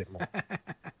think about it more.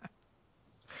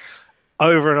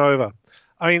 Over and over.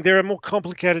 I mean, there are more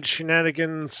complicated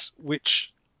shenanigans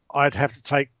which I'd have to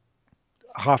take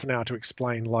half an hour to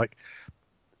explain. Like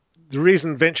the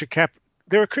reason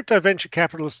there are crypto venture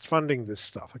capitalists funding this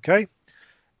stuff, okay?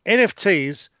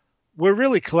 NFTs were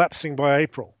really collapsing by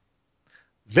April.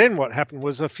 Then what happened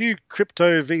was a few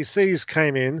crypto VCs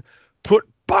came in, put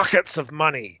buckets of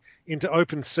money into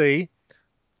OpenSea.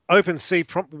 OpenSea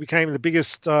promptly became the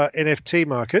biggest NFT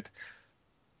market.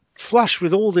 Flush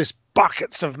with all this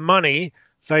buckets of money,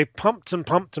 they pumped and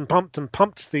pumped and pumped and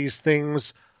pumped these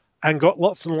things and got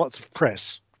lots and lots of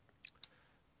press.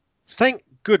 Thank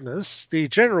goodness the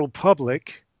general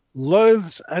public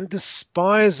loathes and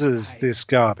despises this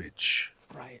garbage.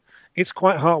 Right. It's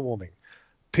quite heartwarming.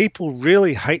 People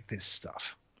really hate this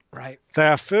stuff. Right. They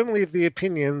are firmly of the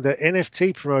opinion that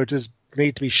NFT promoters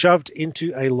need to be shoved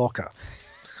into a locker.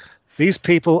 These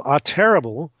people are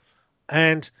terrible,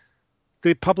 and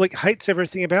the public hates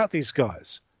everything about these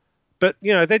guys. But,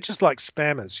 they're just like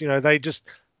spammers. They just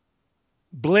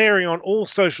blaring on all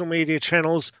social media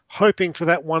channels, hoping for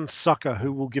that one sucker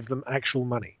who will give them actual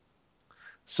money.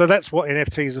 So that's what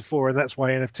NFTs are for, and that's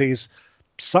why NFTs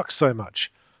suck so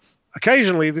much.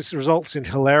 Occasionally, this results in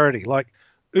hilarity, like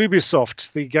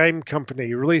Ubisoft, the game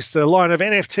company, released a line of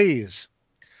NFTs.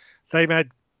 They made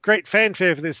great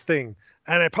fanfare for this thing,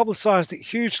 and they publicized it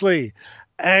hugely,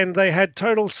 and they had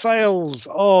total sales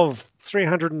of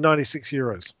 396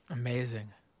 euros. Amazing.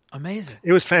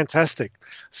 It was fantastic.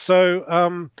 So,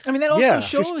 that also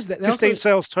shows that 15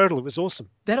 sales total. It was awesome.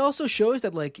 That also shows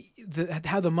that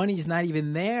how the money is not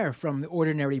even there from the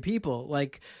ordinary people.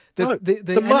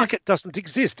 The market doesn't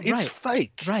exist. It's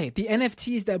fake. Right. The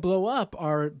NFTs that blow up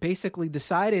are basically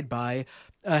decided by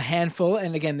a handful,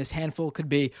 and again, this handful could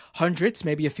be hundreds,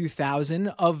 maybe a few thousand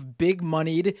of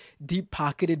big-moneyed,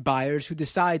 deep-pocketed buyers who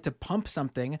decide to pump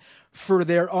something for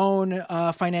their own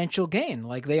financial gain.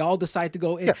 Like they all decide to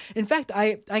go in. Yeah. In fact,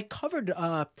 I covered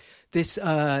this.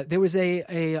 There was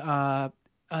a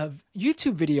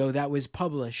YouTube video that was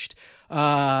published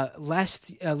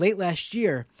late last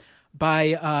year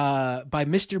by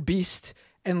Mr. Beast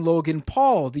and Logan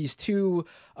Paul, these two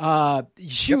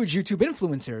huge YouTube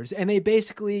influencers, and they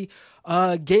basically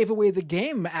gave away the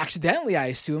game accidentally, I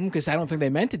assume, because I don't think they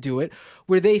meant to do it,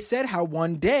 where they said how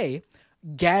one day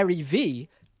Gary V,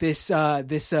 this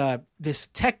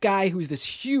tech guy who's this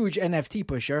huge NFT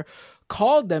pusher,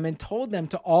 called them and told them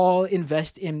to all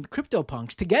invest in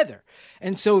CryptoPunks together.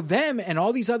 And so them and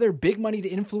all these other big money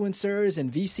influencers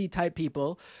and VC type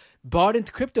people bought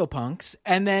into CryptoPunks,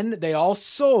 and then they all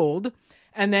sold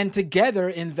and then together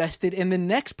invested in the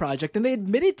next project. And they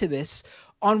admitted to this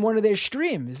on one of their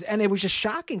streams. And it was just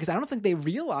shocking because I don't think they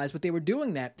realized what they were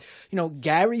doing that.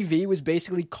 Gary V was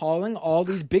basically calling all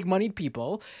these big money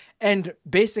people and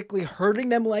basically herding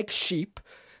them like sheep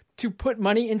to put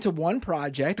money into one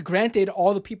project. Granted,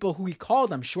 all the people who he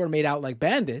called, I'm sure, made out like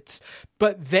bandits,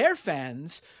 but their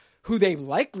fans, who they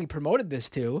likely promoted this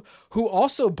to, who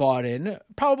also bought in,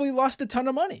 probably lost a ton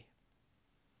of money.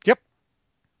 Yep.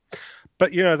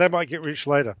 But, they might get rich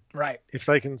later. Right. If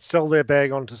they can sell their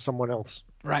bag onto someone else.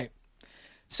 Right.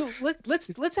 So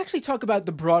let's actually talk about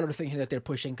the broader thing here that they're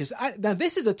pushing, because now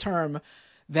this is a term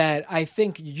that I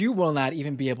think you will not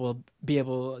even be able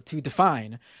to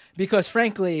define, because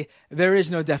frankly, there is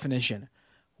no definition.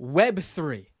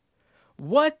 Web3.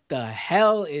 What the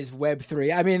hell is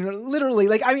Web3? I mean,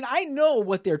 literally, I know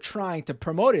what they're trying to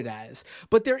promote it as,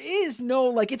 but there is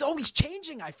no, it's always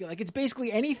changing, I feel like. It's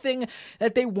basically anything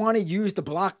that they want to use the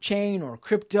blockchain or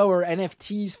crypto or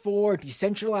NFTs for,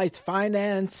 decentralized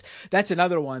finance. That's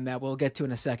another one that we'll get to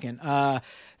in a second.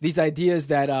 These ideas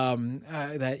that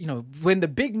when the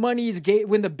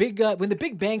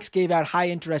big banks gave out high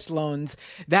interest loans,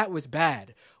 that was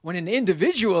bad. When an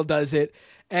individual does it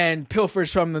and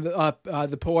pilfers from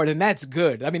the poor, and that's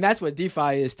good. I mean, that's what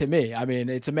DeFi is to me. I mean,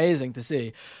 it's amazing to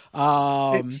see.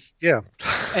 Yeah.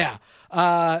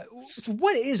 So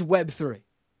what is Web3?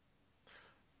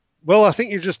 Well, I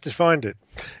think you just defined it.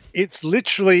 It's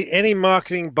literally any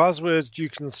marketing buzzwords you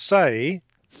can say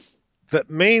that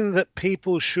mean that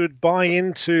people should buy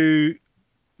into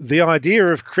the idea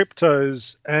of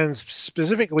cryptos, and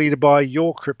specifically to buy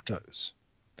your cryptos.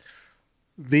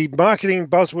 The marketing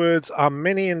buzzwords are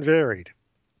many and varied,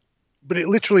 but it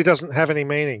literally doesn't have any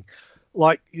meaning.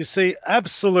 Like, you see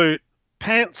absolute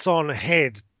pants on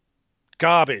head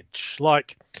garbage,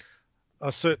 like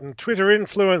a certain Twitter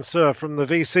influencer from the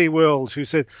VC world who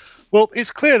said, well,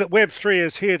 it's clear that Web3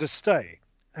 is here to stay.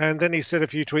 And then he said a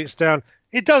few tweets down,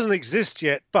 it doesn't exist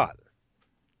yet, but.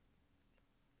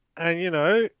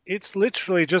 And, it's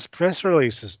literally just press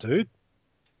releases, dude.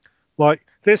 Like,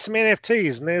 there's some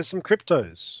NFTs and there's some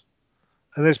cryptos.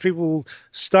 And there's people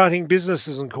starting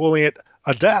businesses and calling it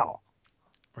a DAO,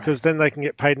 because then they can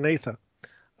get paid in Ether.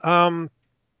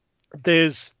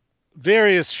 There's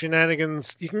various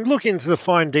shenanigans. You can look into the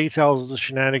fine details of the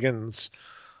shenanigans.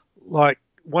 Like,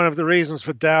 one of the reasons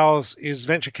for DAOs is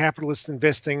venture capitalist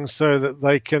investing so that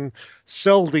they can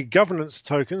sell the governance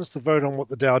tokens to vote on what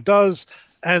the DAO does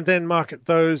and then market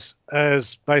those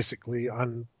as basically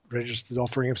unregistered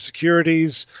offering of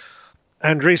securities.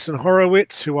 Andreessen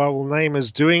Horowitz, who I will name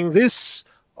as doing this,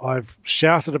 I've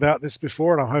shouted about this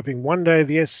before, and I'm hoping one day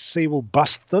the SEC will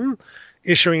bust them,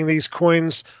 issuing these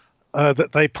coins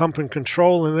that they pump and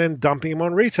control and then dumping them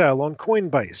on retail on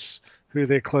Coinbase, who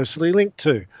they're closely linked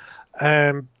to.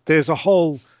 There's a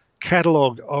whole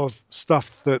catalog of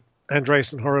stuff that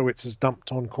Andreessen Horowitz has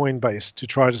dumped on Coinbase to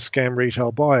try to scam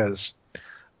retail buyers.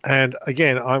 And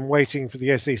again, I'm waiting for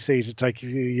the SEC to take a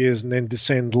few years and then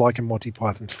descend like a Monty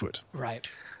Python foot. Right.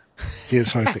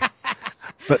 Here's hoping.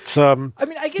 But I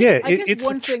mean, I guess it's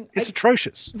one thing it's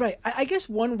atrocious. Right. I guess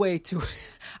one way to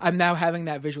I'm now having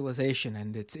that visualization,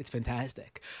 and it's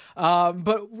fantastic.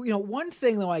 But one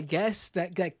thing though, I guess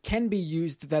that can be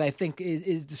used that I think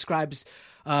is describes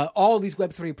all these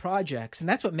Web3 projects, and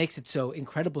that's what makes it so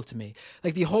incredible to me.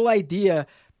 Like the whole idea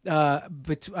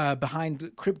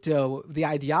behind crypto, the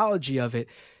ideology of it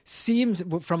seems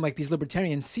from like these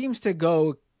libertarians seems to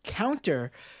go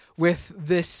counter with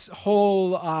this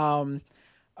whole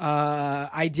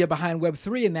idea behind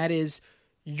Web3, and that is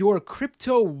your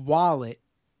crypto wallet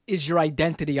is your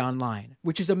identity online,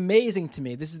 which is amazing to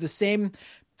me. This is the same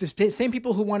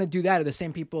people who want to do that are the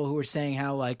same people who are saying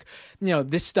how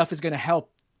this stuff is going to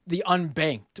help the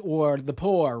unbanked or the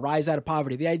poor rise out of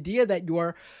poverty. The idea that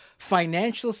your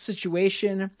financial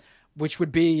situation, which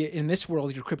would be in this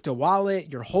world your crypto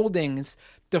wallet, your holdings,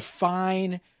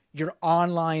 define your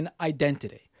online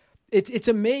identity. It's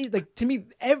amazing. Like, to me,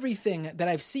 everything that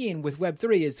I've seen with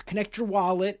Web3 is connect your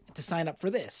wallet to sign up for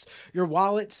this. Your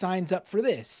wallet signs up for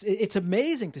this. It's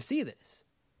amazing to see this.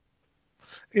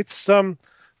 It's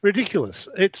ridiculous.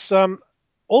 It's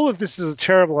all of this is a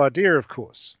terrible idea, of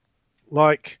course.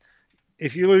 Like,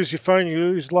 if you lose your phone, you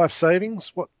lose life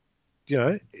savings.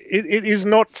 It is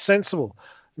not sensible.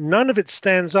 None of it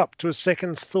stands up to a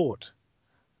second's thought.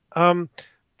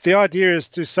 The idea is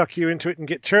to suck you into it and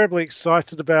get terribly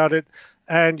excited about it,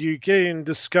 and you get in and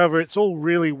discover it's all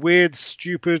really weird,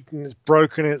 stupid, and it's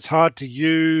broken, and it's hard to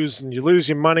use, and you lose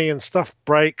your money and stuff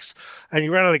breaks, and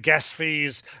you run out of gas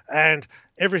fees, and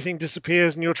everything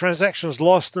disappears, and your transaction is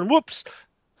lost, and whoops,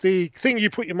 the thing you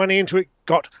put your money into it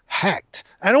got hacked,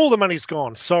 and all the money's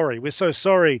gone. Sorry, we're so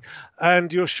sorry,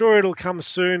 and you're sure it'll come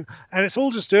soon, and it's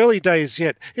all just early days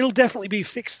yet. It'll definitely be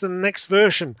fixed in the next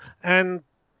version, and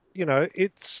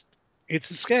it's a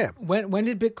scam. When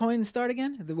did Bitcoin start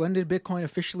again? When did Bitcoin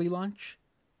officially launch?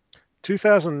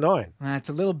 2009. It's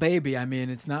a little baby. I mean,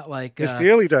 it's not like it's the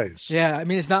early days. Yeah, I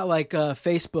mean, it's not like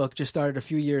Facebook just started a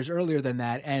few years earlier than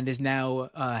that and is now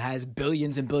has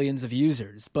billions and billions of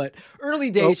users. But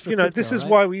early days for crypto, this is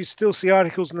right? why we still see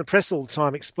articles in the press all the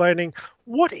time explaining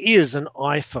what is an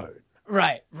iPhone.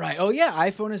 Right. Oh, yeah,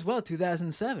 iPhone as well,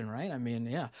 2007, right? I mean,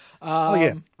 yeah.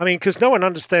 I mean, because no one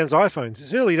understands iPhones.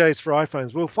 It's early days for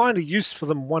iPhones. We'll find a use for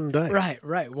them one day.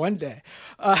 Right, one day.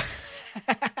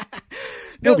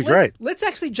 It'll be great. Let's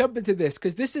actually jump into this,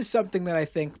 because this is something that I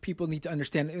think people need to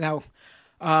understand. Now,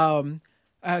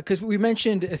 because we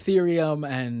mentioned Ethereum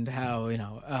and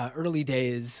how, early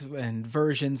days and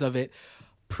versions of it.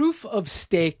 Proof of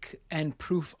stake and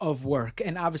proof of work,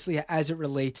 and obviously as it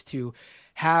relates to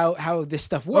how this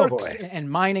stuff works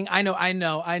and mining. I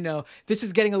know. This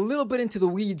is getting a little bit into the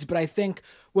weeds, but I think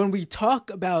when we talk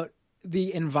about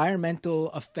the environmental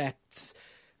effects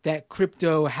that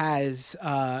crypto has,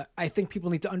 I think people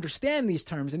need to understand these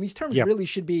terms, and these terms really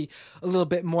should be a little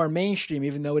bit more mainstream,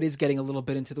 even though it is getting a little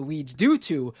bit into the weeds due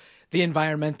to the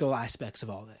environmental aspects of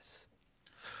all this.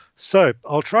 So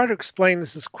I'll try to explain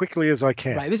this as quickly as I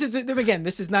can. Right. This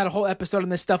is not a whole episode on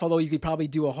this stuff, although you could probably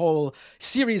do a whole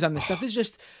series on this stuff. This is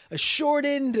just a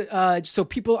shortened, so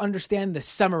people understand the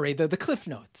summary, the cliff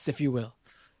notes, if you will.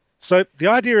 So the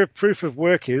idea of proof of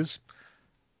work is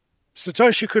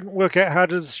Satoshi couldn't work out how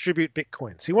to distribute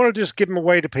Bitcoins. He wanted to just give them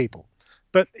away to people.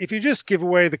 But if you just give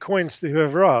away the coins to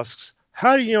whoever asks,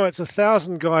 how do you know it's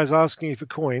 1,000 guys asking you for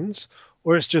coins,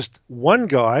 or it's just one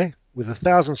guy with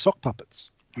 1,000 sock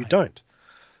puppets? You don't.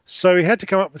 So he had to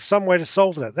come up with some way to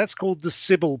solve that. That's called the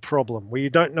Sybil problem, where you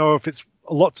don't know if it's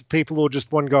lots of people or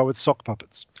just one guy with sock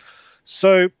puppets.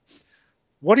 So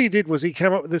what he did was he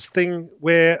came up with this thing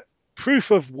where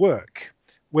proof of work,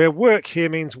 where work here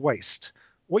means waste.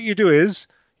 What you do is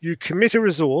you commit a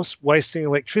resource, wasting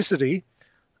electricity,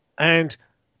 and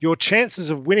your chances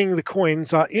of winning the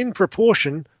coins are in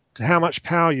proportion to how much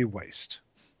power you waste,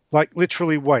 like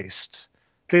literally waste.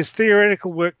 There's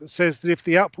theoretical work that says that if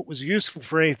the output was useful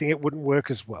for anything, it wouldn't work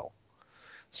as well.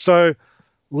 So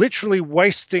literally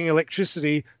wasting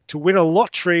electricity to win a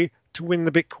lottery to win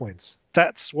the Bitcoins.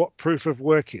 That's what proof of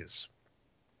work is.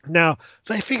 Now,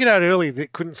 they figured out early that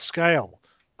it couldn't scale.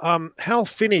 Hal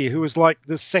Finney, who was like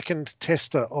the second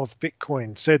tester of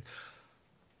Bitcoin, said,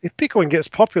 if Bitcoin gets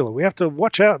popular, we have to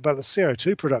watch out about the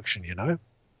CO2 production, you know.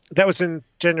 That was in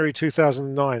January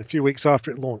 2009, a few weeks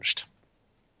after it launched.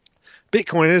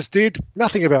 Bitcoiners did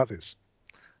nothing about this.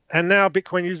 And now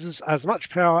Bitcoin uses as much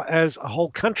power as a whole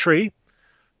country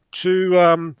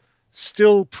to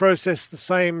still process the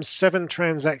same 7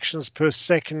 transactions per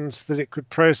second that it could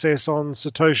process on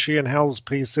Satoshi and Hal's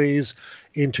PCs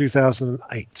in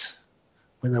 2008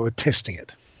 when they were testing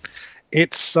it.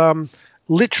 It's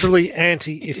literally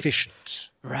anti-efficient.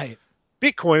 Right.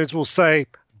 Bitcoiners will say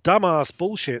dumbass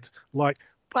bullshit like,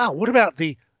 wow, what about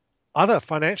the other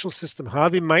financial system,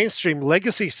 the mainstream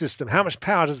legacy system? How much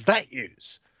power does that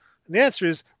use? And the answer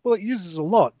is, well, it uses a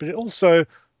lot, but it also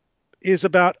is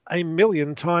about 1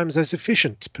 million times as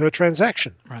efficient per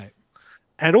transaction. Right.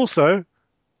 And also,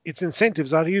 its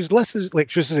incentives are to use less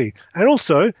electricity. And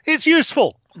also, it's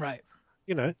useful. Right.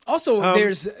 You know. Also,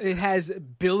 it has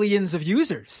billions of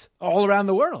users all around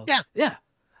the world. Yeah.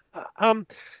 Yeah.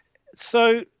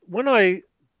 So when I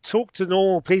talk to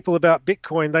normal people about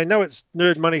Bitcoin, they know it's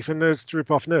nerd money for nerds to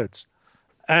rip off nerds.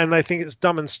 And they think it's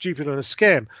dumb and stupid and a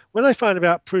scam. When they find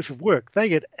about proof of work, they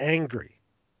get angry.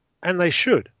 And they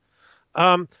should.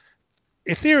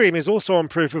 Ethereum is also on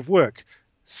proof of work.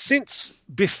 Since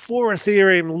before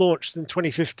Ethereum launched in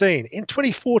 2015, in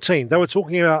 2014, they were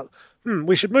talking about,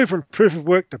 we should move from proof of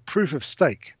work to proof of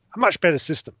stake, a much better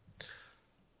system.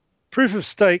 Proof of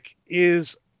stake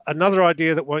is another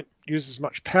idea that won't use as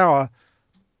much power.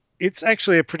 It's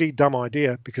actually a pretty dumb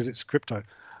idea because it's crypto,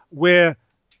 where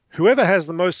whoever has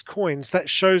the most coins, that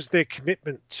shows their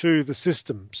commitment to the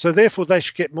system. So therefore, they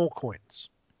should get more coins.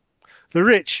 The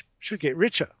rich should get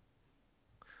richer.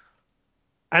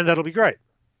 And that'll be great.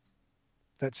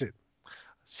 That's it.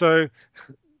 So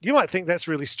you might think that's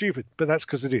really stupid, but that's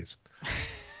because it is.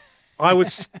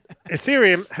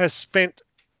 Ethereum has spent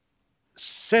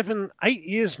 7-8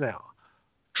 years now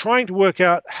trying to work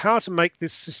out how to make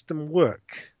this system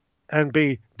work and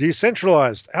be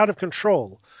decentralized, out of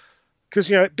control. Because,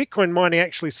 you know, Bitcoin mining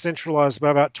actually centralized by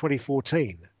about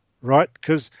 2014, right?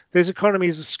 Because there's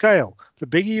economies of scale. The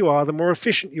bigger you are, the more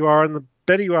efficient you are, and the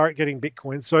better you are at getting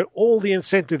Bitcoin. So all the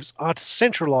incentives are to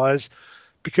centralize,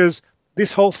 because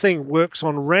this whole thing works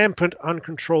on rampant,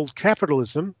 uncontrolled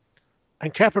capitalism,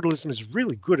 and capitalism is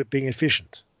really good at being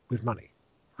efficient with money,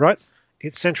 right?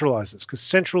 It centralizes, because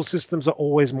central systems are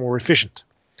always more efficient.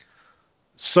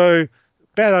 So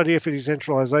bad idea for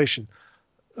decentralization.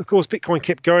 Of course, Bitcoin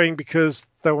kept going because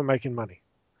they were making money.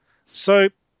 So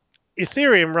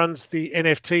Ethereum runs the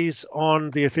NFTs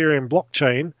on the Ethereum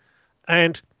blockchain,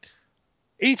 and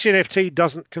each NFT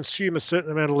doesn't consume a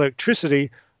certain amount of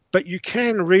electricity, but you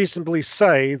can reasonably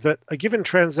say that a given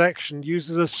transaction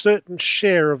uses a certain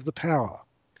share of the power.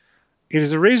 It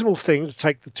is a reasonable thing to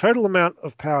take the total amount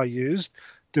of power used,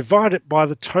 divide it by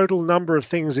the total number of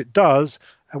things it does,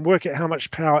 and work out how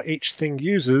much power each thing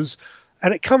uses.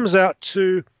 And it comes out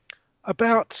to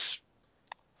about,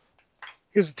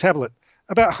 here's a tablet,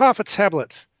 about half a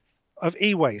tablet of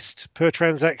e-waste per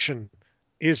transaction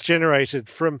is generated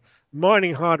from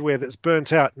mining hardware that's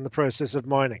burnt out in the process of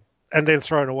mining and then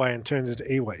thrown away and turned into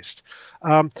e-waste.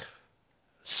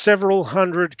 Several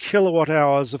hundred kilowatt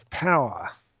hours of power,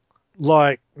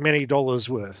 like many dollars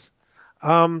worth.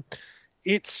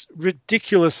 It's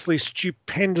ridiculously,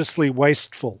 stupendously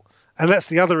wasteful. And that's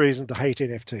the other reason to hate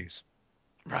NFTs.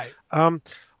 Right. A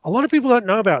lot of people don't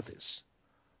know about this.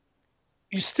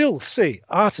 You still see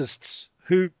artists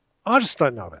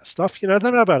don't know about stuff. You know,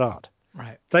 they know about art.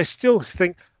 Right. They still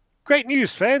think, great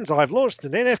news, fans, I've launched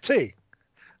an NFT.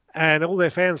 And all their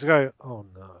fans go, oh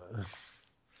no.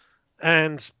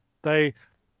 And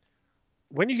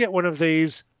when you get one of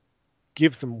these,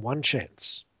 give them one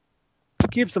chance.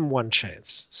 Give them one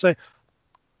chance. Say,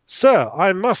 sir,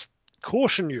 I must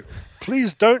caution you.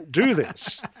 Please don't do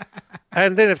this.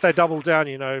 And then if they double down,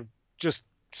 you know, just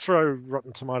throw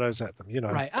rotten tomatoes at them, you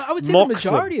know. Right. I would say the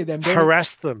majority of them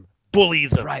harass them, bully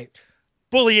them. Right.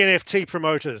 Bully NFT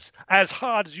promoters as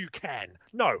hard as you can.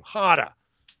 No, harder.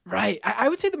 Right. I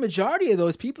would say the majority of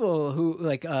those people who,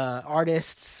 like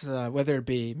artists, whether it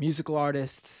be musical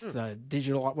artists,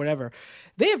 digital art, whatever,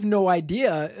 they have no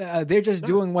idea. They're just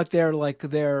doing what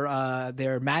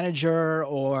their manager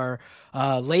or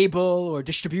label or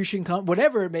distribution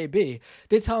whatever it may be.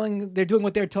 They're doing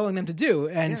what they're telling them to do.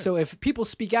 And so if people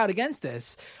speak out against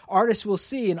this, artists will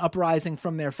see an uprising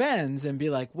from their fans and be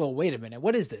like, well, wait a minute,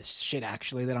 what is this shit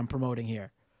actually that I'm promoting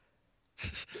here?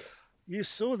 You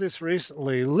saw this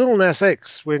recently. Lil Nas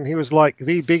X, when he was like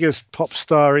the biggest pop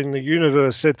star in the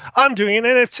universe, said, "I'm doing an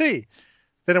NFT."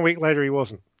 Then a week later, he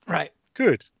wasn't. Right.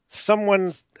 Good.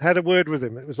 Someone had a word with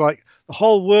him. It was like the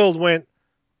whole world went,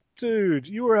 "Dude,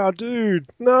 you were our dude."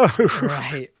 No.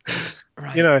 Right.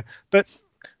 But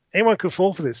anyone could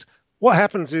fall for this. What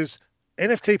happens is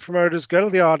NFT promoters go to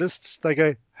the artists. They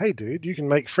go, "Hey, dude, you can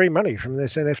make free money from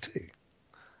this NFT."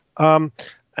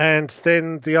 And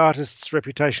then the artist's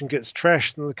reputation gets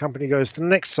trashed and the company goes to the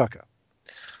next sucker.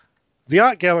 The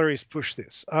art galleries push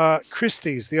this.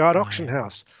 Christie's, the art auction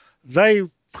house, they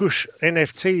push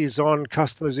NFTs on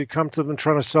customers who come to them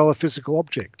trying to sell a physical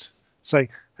object. Say,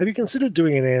 have you considered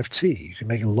doing an NFT? You can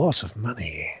make a lot of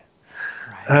money.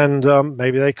 Right. And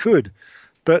maybe they could.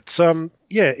 But,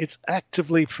 it's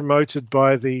actively promoted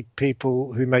by the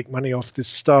people who make money off this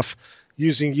stuff,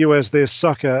 using you as their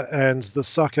sucker, and the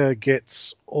sucker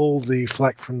gets all the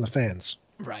flack from the fans.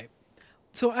 Right.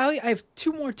 So, Ali, I have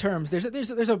two more terms.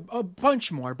 There's a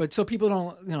bunch more, but so people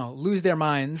don't lose their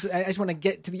minds, I just want to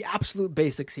get to the absolute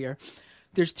basics here.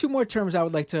 There's two more terms I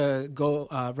would like to go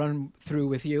run through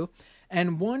with you.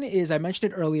 And one is, I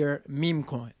mentioned it earlier, meme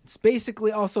coins,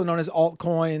 basically also known as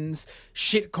altcoins,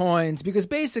 shit coins, because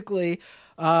basically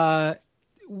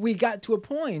we got to a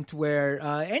point where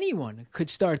anyone could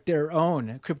start their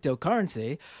own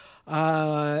cryptocurrency,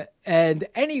 and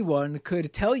anyone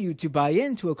could tell you to buy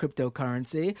into a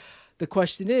cryptocurrency. The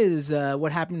question is,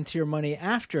 what happened to your money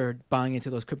after buying into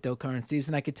those cryptocurrencies?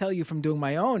 And I could tell you from doing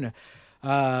my own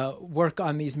work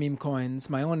on these meme coins,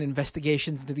 my own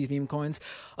investigations into these meme coins,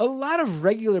 a lot of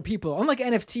regular people, unlike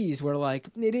NFTs, where like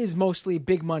it is mostly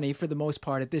big money for the most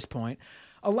part at this point,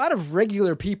 a lot of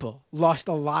regular people lost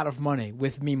a lot of money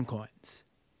with meme coins.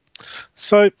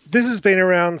 So this has been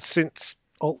around since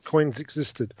altcoins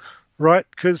existed, right?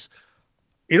 Because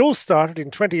it all started in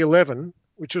 2011,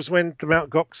 which was when the Mt.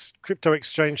 Gox crypto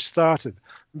exchange started.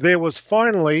 There was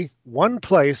finally one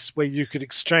place where you could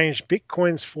exchange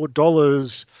Bitcoins for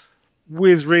dollars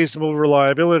with reasonable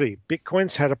reliability.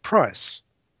 Bitcoins had a price.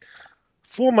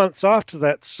 4 months after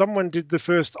that, someone did the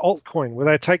first altcoin where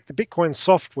they take the Bitcoin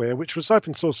software, which was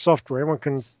open source software, everyone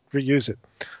can reuse it,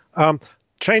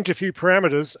 change a few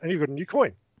parameters, and you've got a new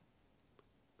coin.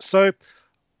 So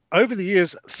over the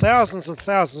years, thousands and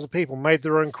thousands of people made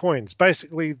their own coins,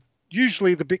 basically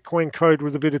usually the Bitcoin code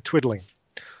with a bit of twiddling.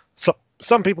 So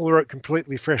some people wrote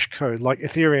completely fresh code, like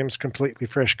Ethereum's completely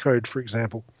fresh code, for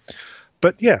example.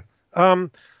 But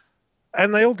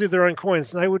and they all did their own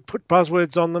coins, and they would put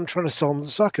buzzwords on them trying to sell them to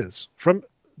suckers from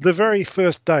the very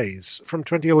first days, from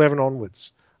 2011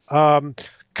 onwards.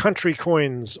 Country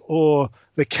coins, or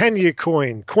the Kanye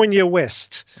coin, Kanye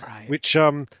West, right, which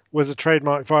was a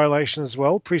trademark violation as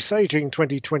well, presaging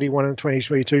 2021 and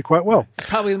 2022 quite well.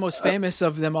 Probably the most famous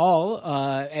of them all,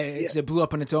 it blew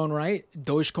up in its own right,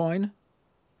 Dogecoin.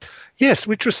 Yes,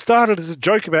 which was started as a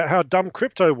joke about how dumb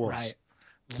crypto was. Right.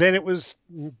 Then it was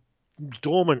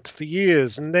dormant for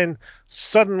years, and then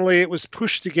suddenly it was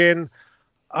pushed again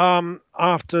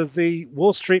after the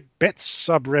Wall Street Bets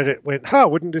subreddit went,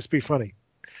 wouldn't this be funny?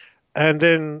 And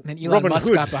then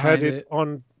Robinhood had it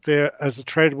on there as a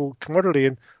tradable commodity,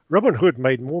 and Robinhood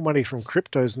made more money from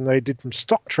cryptos than they did from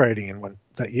stock trading in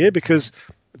that year, because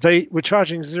they were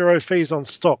charging zero fees on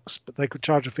stocks, but they could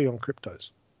charge a fee on cryptos.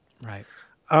 Right.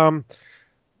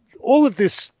 All of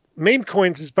this meme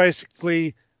coins is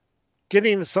basically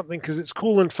getting into something because it's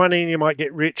cool and funny and you might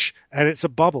get rich, and it's a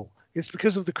bubble. It's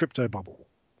because of the crypto bubble,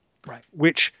 right?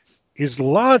 Which is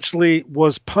largely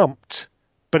was pumped,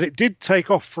 but it did take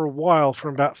off for a while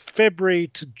from about February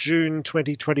to June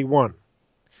 2021.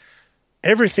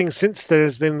 Everything since then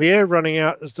has been the air running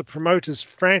out as the promoters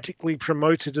frantically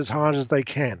promote it as hard as they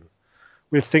can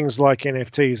with things like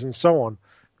NFTs and so on,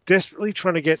 desperately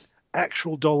trying to get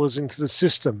actual dollars into the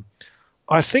system.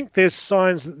 I think there's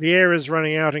signs that the air is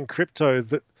running out in crypto,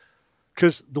 that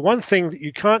because the one thing that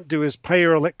you can't do is pay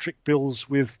your electric bills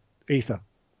with Ether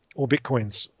or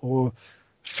Bitcoins or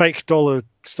fake dollar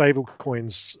stable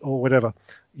coins or whatever.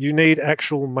 You need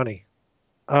actual money,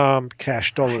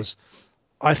 cash dollars.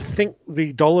 I think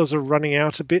the dollars are running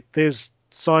out a bit. There's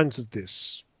signs of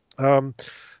this.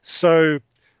 So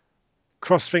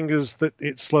cross fingers that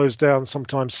it slows down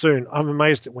sometime soon. I'm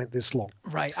amazed it went this long.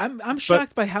 Right. I'm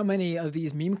shocked by how many of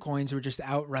these meme coins were just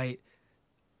outright.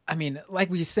 I mean, like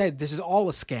we said, this is all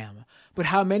a scam, but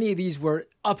how many of these were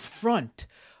upfront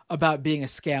about being a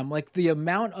scam? Like the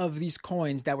amount of these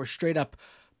coins that were straight up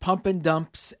pump and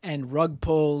dumps and rug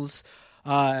pulls,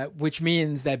 which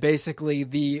means that basically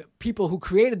the people who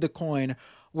created the coin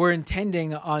were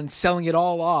intending on selling it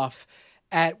all off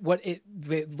at what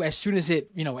as soon as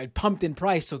it pumped in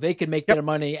price so they could make their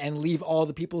money and leave all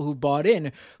the people who bought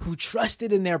in, who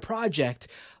trusted in their project,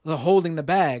 holding the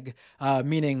bag,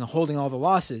 meaning holding all the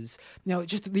losses.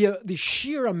 Just the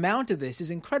sheer amount of this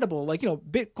is incredible. Like,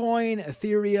 Bitcoin,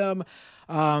 Ethereum,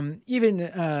 even,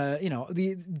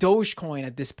 the Dogecoin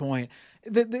at this point,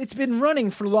 it's been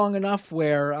running for long enough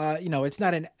where, it's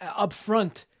not an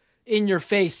upfront in your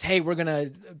face, hey, we're going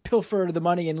to pilfer the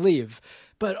money and leave.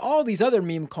 But all these other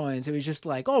meme coins, it was just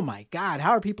like, oh my God,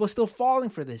 how are people still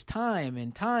falling for this time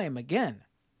and time again?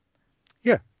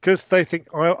 Yeah, because they think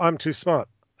I'm too smart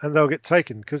and they'll get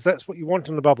taken, because that's what you want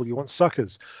in the bubble. You want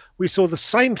suckers. We saw the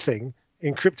same thing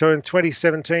in crypto in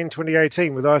 2017,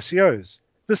 2018 with ICOs.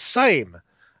 The same.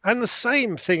 And the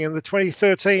same thing in the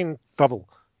 2013 bubble.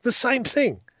 The same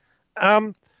thing.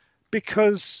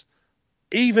 Because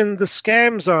even the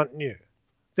scams aren't new.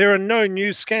 There are no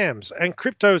new scams. And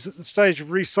crypto is at the stage of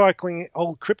recycling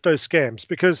old crypto scams,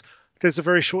 because there's a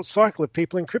very short cycle of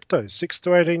people in crypto, 6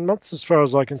 to 18 months as far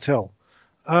as I can tell.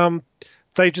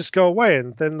 They just go away,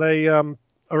 and then they are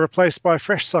replaced by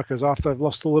fresh suckers after they've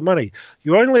lost all the money.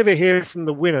 You only ever hear from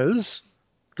the winners.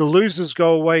 The losers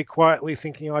go away quietly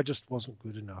thinking, I just wasn't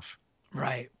good enough.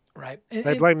 Right.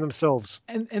 They blame themselves.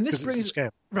 And this brings it's a scam.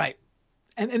 Right.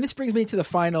 And this brings me to the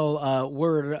final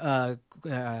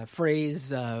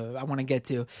phrase I want to get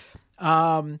to.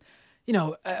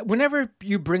 Whenever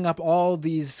you bring up all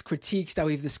these critiques that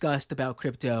we've discussed about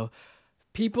crypto,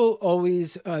 people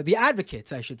always, the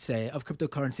advocates, I should say, of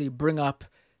cryptocurrency bring up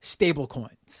stable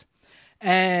coins.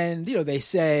 And, they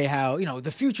say how,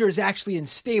 the future is actually in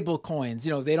stable coins.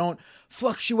 They don't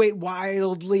fluctuate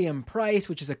wildly in price,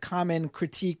 which is a common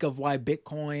critique of why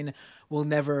Bitcoin will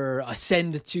never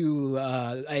ascend to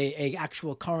a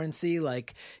actual currency.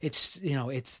 Like it's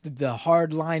the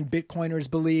hard line Bitcoiners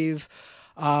believe.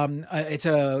 It's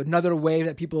another way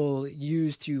that people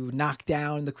use to knock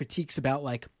down the critiques about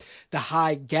like the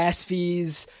high gas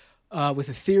fees with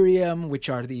Ethereum, which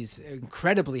are these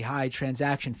incredibly high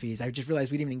transaction fees. I just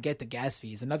realized we didn't even get to gas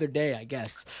fees. Another day, I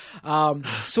guess.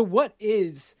 So what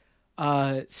is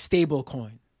stable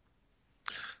coin?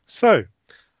 So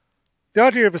the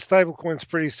idea of a stable coin is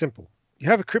pretty simple. You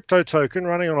have a crypto token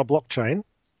running on a blockchain,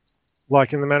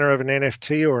 like in the manner of an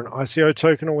NFT or an ICO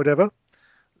token or whatever.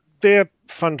 They're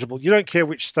fungible. You don't care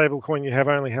which stable coin you have,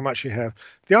 only how much you have.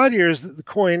 The idea is that the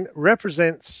coin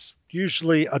represents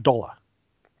usually $1.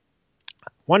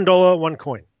 $1, one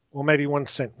coin, or maybe 1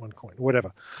 cent, one coin,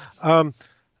 whatever.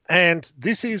 And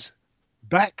this is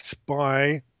backed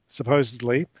by,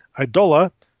 supposedly,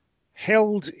 $1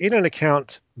 held in an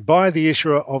account by the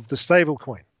issuer of the stable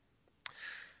coin.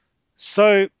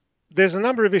 So there's a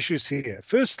number of issues here.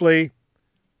 Firstly,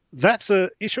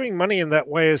 issuing money in that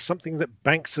way is something that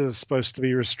banks are supposed to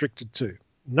be restricted to.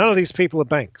 None of these people are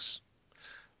banks,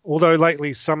 although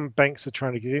lately some banks are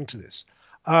trying to get into this.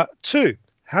 2,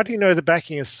 how do you know the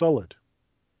backing is solid?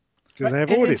 Do they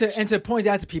have audits? And to point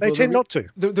out to people, they tend not to.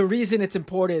 The reason it's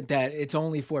important that it's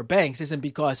only for banks isn't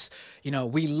because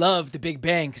we love the big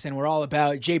banks and we're all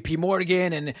about J.P.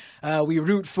 Morgan and we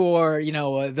root for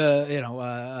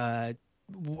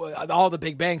all the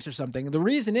big banks or something. The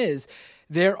reason is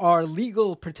there are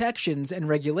legal protections and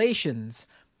regulations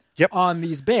on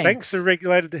these banks. Banks are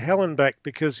regulated to hell and back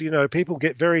because, people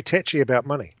get very tetchy about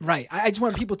money. Right. I just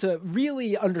want people to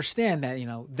really understand that,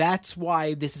 that's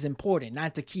why this is important,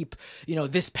 not to keep,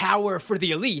 this power for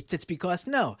the elites. It's because,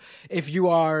 if you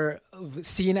are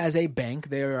seen as a bank,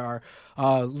 there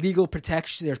are legal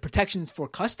protections, there's protections for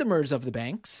customers of the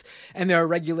banks, and there are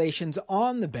regulations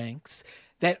on the banks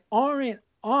that aren't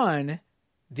on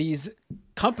these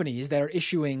companies that are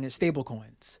issuing stable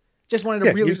coins. Just wanted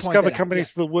to really point that out. You discover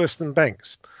companies that are worse than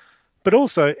banks. But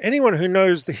also, anyone who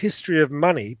knows the history of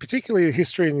money, particularly the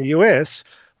history in the US,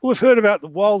 will have heard about the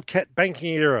wildcat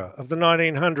banking era of the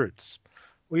 1900s,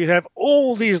 where you'd have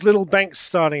all these little banks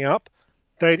starting up.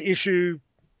 They'd issue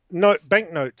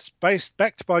banknotes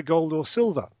backed by gold or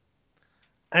silver.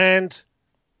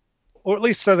 Or at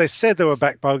least so they said they were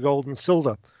backed by gold and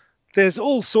silver. There's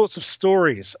all sorts of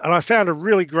stories. And I found a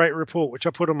really great report, which I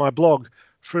put on my blog,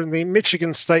 from the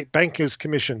Michigan State Bankers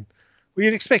Commission, where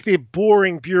you'd expect to be a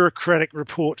boring bureaucratic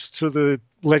report to the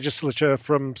legislature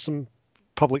from some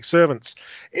public servants.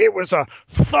 It was a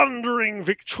thundering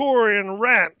Victorian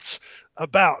rant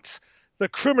about the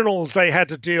criminals they had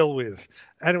to deal with.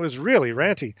 And it was really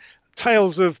ranty.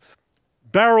 Tales of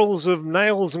barrels of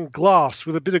nails and glass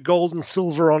with a bit of gold and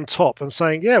silver on top and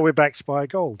saying, yeah, we're backed by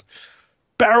gold.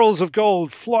 Barrels of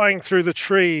gold flying through the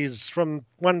trees from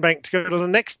one bank to go to the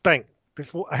next bank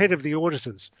ahead of the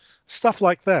auditors. Stuff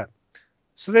like that.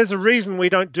 So there's a reason we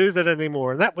don't do that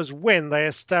anymore. And that was when they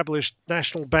established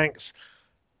national banks,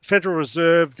 Federal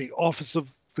Reserve, the Office of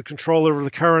the Controller of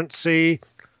the Currency.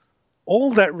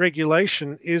 All that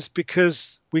regulation is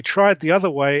because we tried the other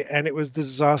way and it was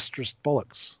disastrous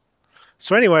bollocks.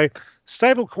 So anyway,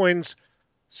 stablecoins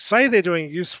say they're doing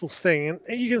a useful thing,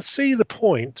 and you can see the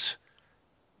point,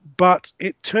 but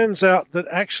it turns out that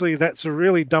actually that's a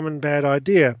really dumb and bad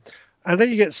idea. And then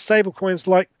you get stablecoins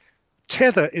like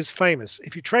Tether is famous.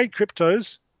 If you trade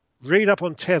cryptos, read up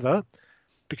on Tether,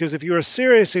 because if you're a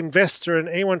serious investor and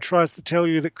anyone tries to tell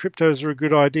you that cryptos are a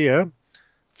good idea,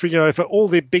 for all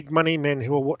the big money men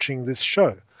who are watching this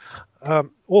show,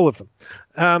 all of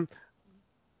them,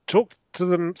 talk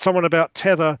to someone about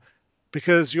Tether,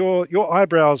 because your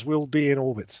eyebrows will be in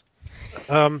orbit.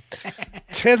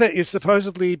 Tether is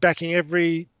supposedly backing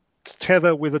every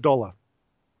tether with $1,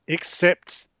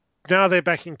 except now they're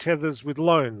backing tethers with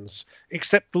loans,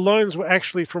 except the loans were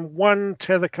actually from one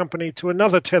tether company to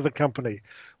another tether company,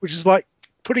 which is like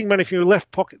putting money from your left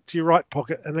pocket to your right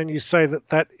pocket, and then you say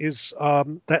that is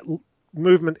that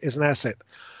movement is an asset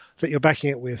that you're backing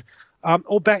it with,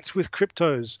 or backed with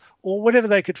cryptos, or whatever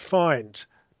they could find.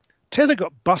 Tether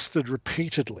got busted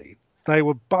repeatedly. They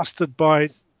were busted by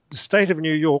the state of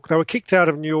New York. They were kicked out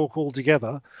of New York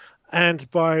altogether, and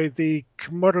by the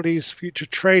Commodities Future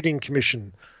Trading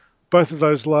Commission, both of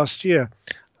those last year.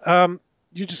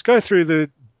 You just go through the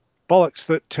bollocks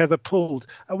that Tether pulled.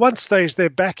 At one stage, they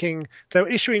were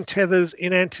issuing tethers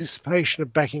in anticipation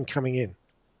of backing coming in.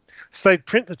 So they'd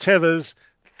print the tethers,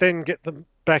 then get the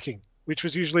backing, which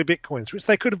was usually Bitcoins, which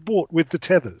they could have bought with the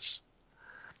tethers,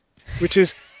 which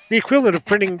is the equivalent of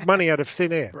printing money out of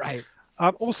thin air. Right.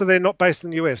 Also, they're not based in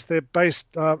the US. They're based,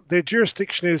 their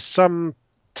jurisdiction is some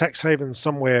tax haven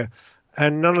somewhere,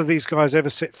 and none of these guys ever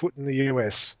set foot in the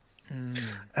US.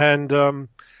 And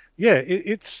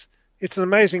it's an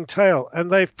amazing tale.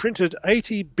 And they've printed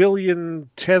 80 billion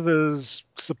tethers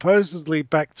supposedly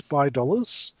backed by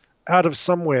dollars out of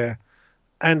somewhere.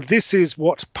 And this is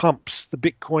what pumps the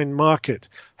Bitcoin market.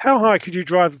 How high could you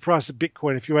drive the price of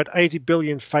Bitcoin if you had 80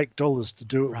 billion fake dollars to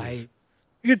do it with?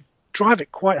 You could drive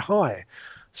it quite high.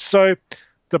 So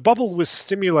the bubble was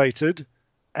stimulated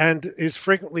and is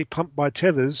frequently pumped by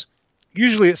tethers.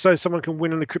 Usually it's so someone can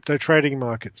win in the crypto trading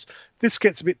markets. This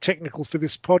gets a bit technical for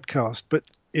this podcast, but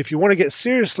if you want to get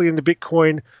seriously into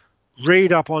Bitcoin,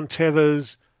 read up on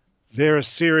tethers. They're a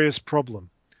serious problem.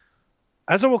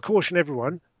 As I will caution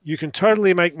everyone, you can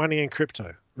totally make money in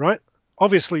crypto, right?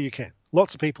 Obviously you can.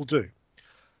 Lots of people do.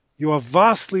 You are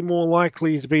vastly more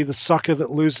likely to be the sucker that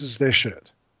loses their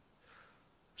shirt.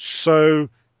 So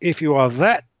if you are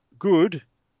that good,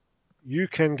 you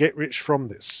can get rich from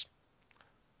this.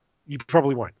 You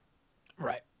probably won't.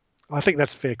 Right. I think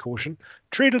that's a fair caution.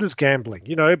 Treat it as gambling.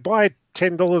 Buy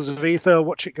 $10 of Ether,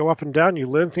 watch it go up and down. You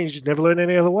learn things you'd never learn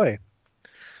any other way.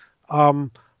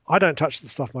 I don't touch the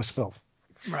stuff myself.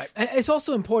 Right. And it's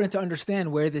also important to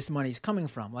understand where this money's coming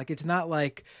from. Like, it's not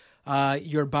like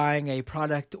you're buying a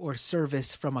product or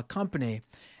service from a company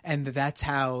and that's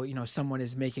how, someone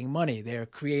is making money. They're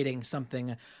creating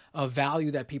something of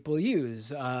value that people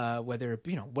use, whether,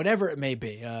 whatever it may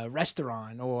be, a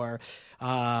restaurant or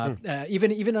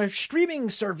even a streaming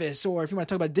service, or if you want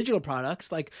to talk about digital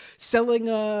products, like selling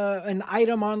an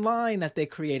item online that they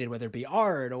created, whether it be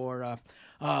art or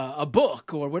a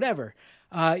book or whatever.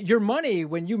 Your money,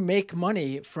 when you make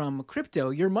money from crypto,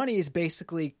 your money is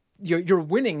basically your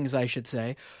winnings, I should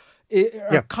say,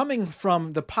 are coming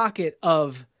from the pocket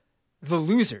of the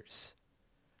losers.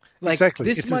 Like, exactly.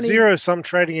 This it's money... a zero-sum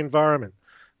trading environment.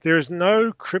 There is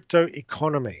no crypto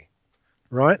economy,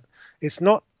 right? It's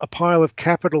not a pile of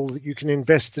capital that you can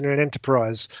invest in an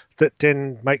enterprise that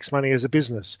then makes money as a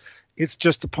business. It's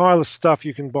just a pile of stuff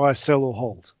you can buy, sell, or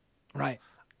hold. Right.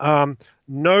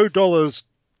 No dollars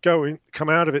come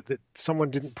out of it that someone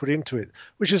didn't put into it,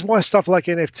 which is why stuff like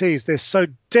NFTs, they're so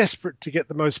desperate to get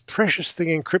the most precious thing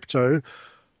in crypto,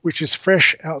 which is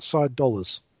fresh outside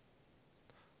dollars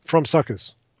from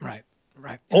suckers. Right.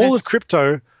 And all of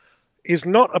crypto is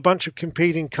not a bunch of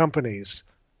competing companies.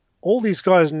 All these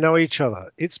guys know each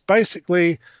other. It's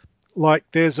basically like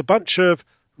there's a bunch of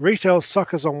retail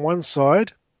suckers on one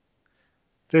side.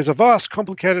 There's a vast,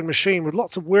 complicated machine with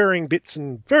lots of whirring bits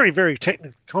and very, very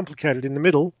technically complicated in the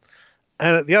middle.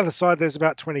 And at the other side, there's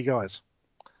about 20 guys.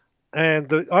 And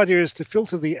the idea is to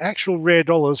filter the actual rare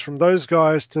dollars from those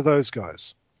guys to those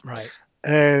guys. Right.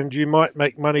 And you might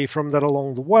make money from that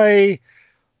along the way.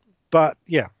 But,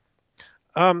 yeah.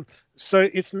 So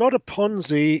it's not a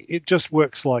Ponzi. It just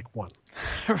works like one.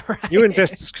 Right.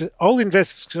 Old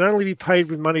investors can only be paid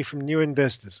with money from new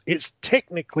investors. It's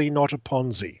technically not a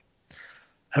Ponzi.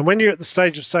 And when you're at the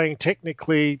stage of saying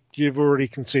technically, you've already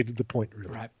conceded the point,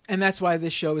 really. Right. And that's why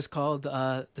this show is called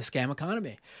The Scam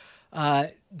Economy.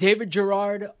 David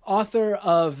Gerard, author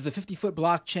of The 50-Foot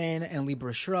Blockchain and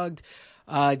Libra Shrugged.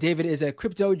 David is a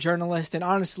crypto journalist and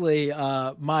honestly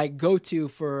my go-to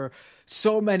for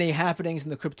so many happenings in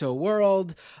the crypto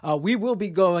world. We will be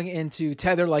going into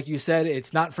Tether, like you said.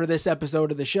 It's not for this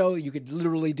episode of the show. You could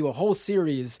literally do a whole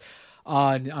series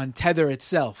on Tether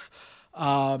itself.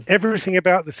 Everything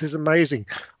about this is amazing.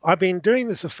 I've been doing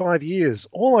this for 5 years.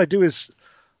 All I do is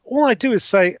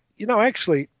say,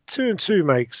 actually, 2 and 2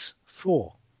 makes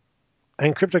 4.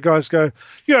 And crypto guys go,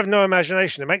 you have no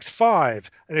imagination. It makes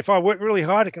 5. And if I work really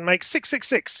hard, it can make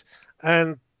 666.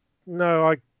 And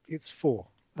no, it's 4.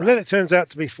 And then it turns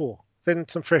out to be 4. Then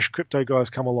some fresh crypto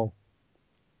guys come along.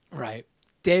 Right.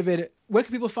 David, where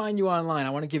can people find you online?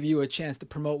 I want to give you a chance to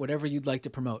promote whatever you'd like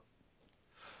to promote.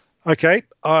 Okay.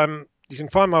 You can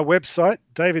find my website,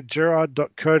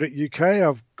 davidgerard.co.uk.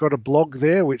 I've got a blog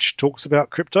there which talks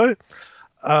about crypto,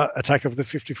 Attack of the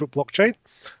 50-Foot Blockchain.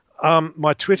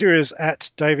 My Twitter is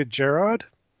 @DavidGerard.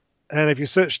 And if you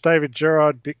search David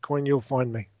Gerard Bitcoin, you'll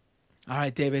find me. All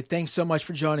right, David. Thanks so much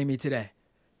for joining me today.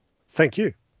 Thank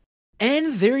you.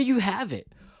 And there you have it.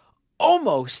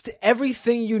 Almost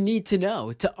everything you need to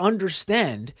know to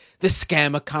understand the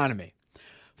scam economy.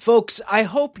 Folks, I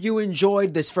hope you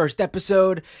enjoyed this first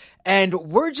episode, and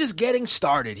we're just getting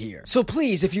started here. So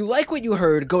please, if you like what you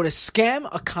heard, go to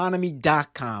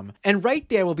scameconomy.com, and right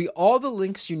there will be all the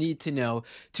links you need to know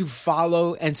to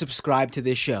follow and subscribe to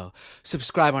this show.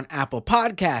 Subscribe on Apple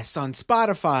Podcasts, on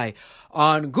Spotify,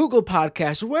 on Google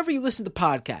Podcasts, or wherever you listen to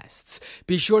podcasts.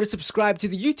 Be sure to subscribe to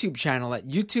the YouTube channel at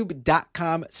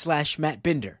youtube.com/Matt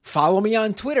Binder. Follow me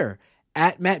on Twitter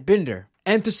 @Matt Binder.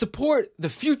 And to support the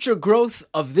future growth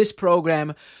of this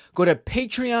program, go to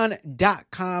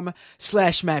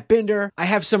patreon.com/Matt Binder. I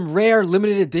have some rare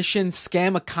limited edition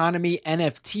Scam Economy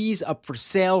NFTs up for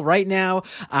sale right now.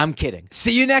 I'm kidding.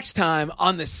 See you next time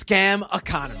on the Scam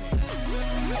Economy.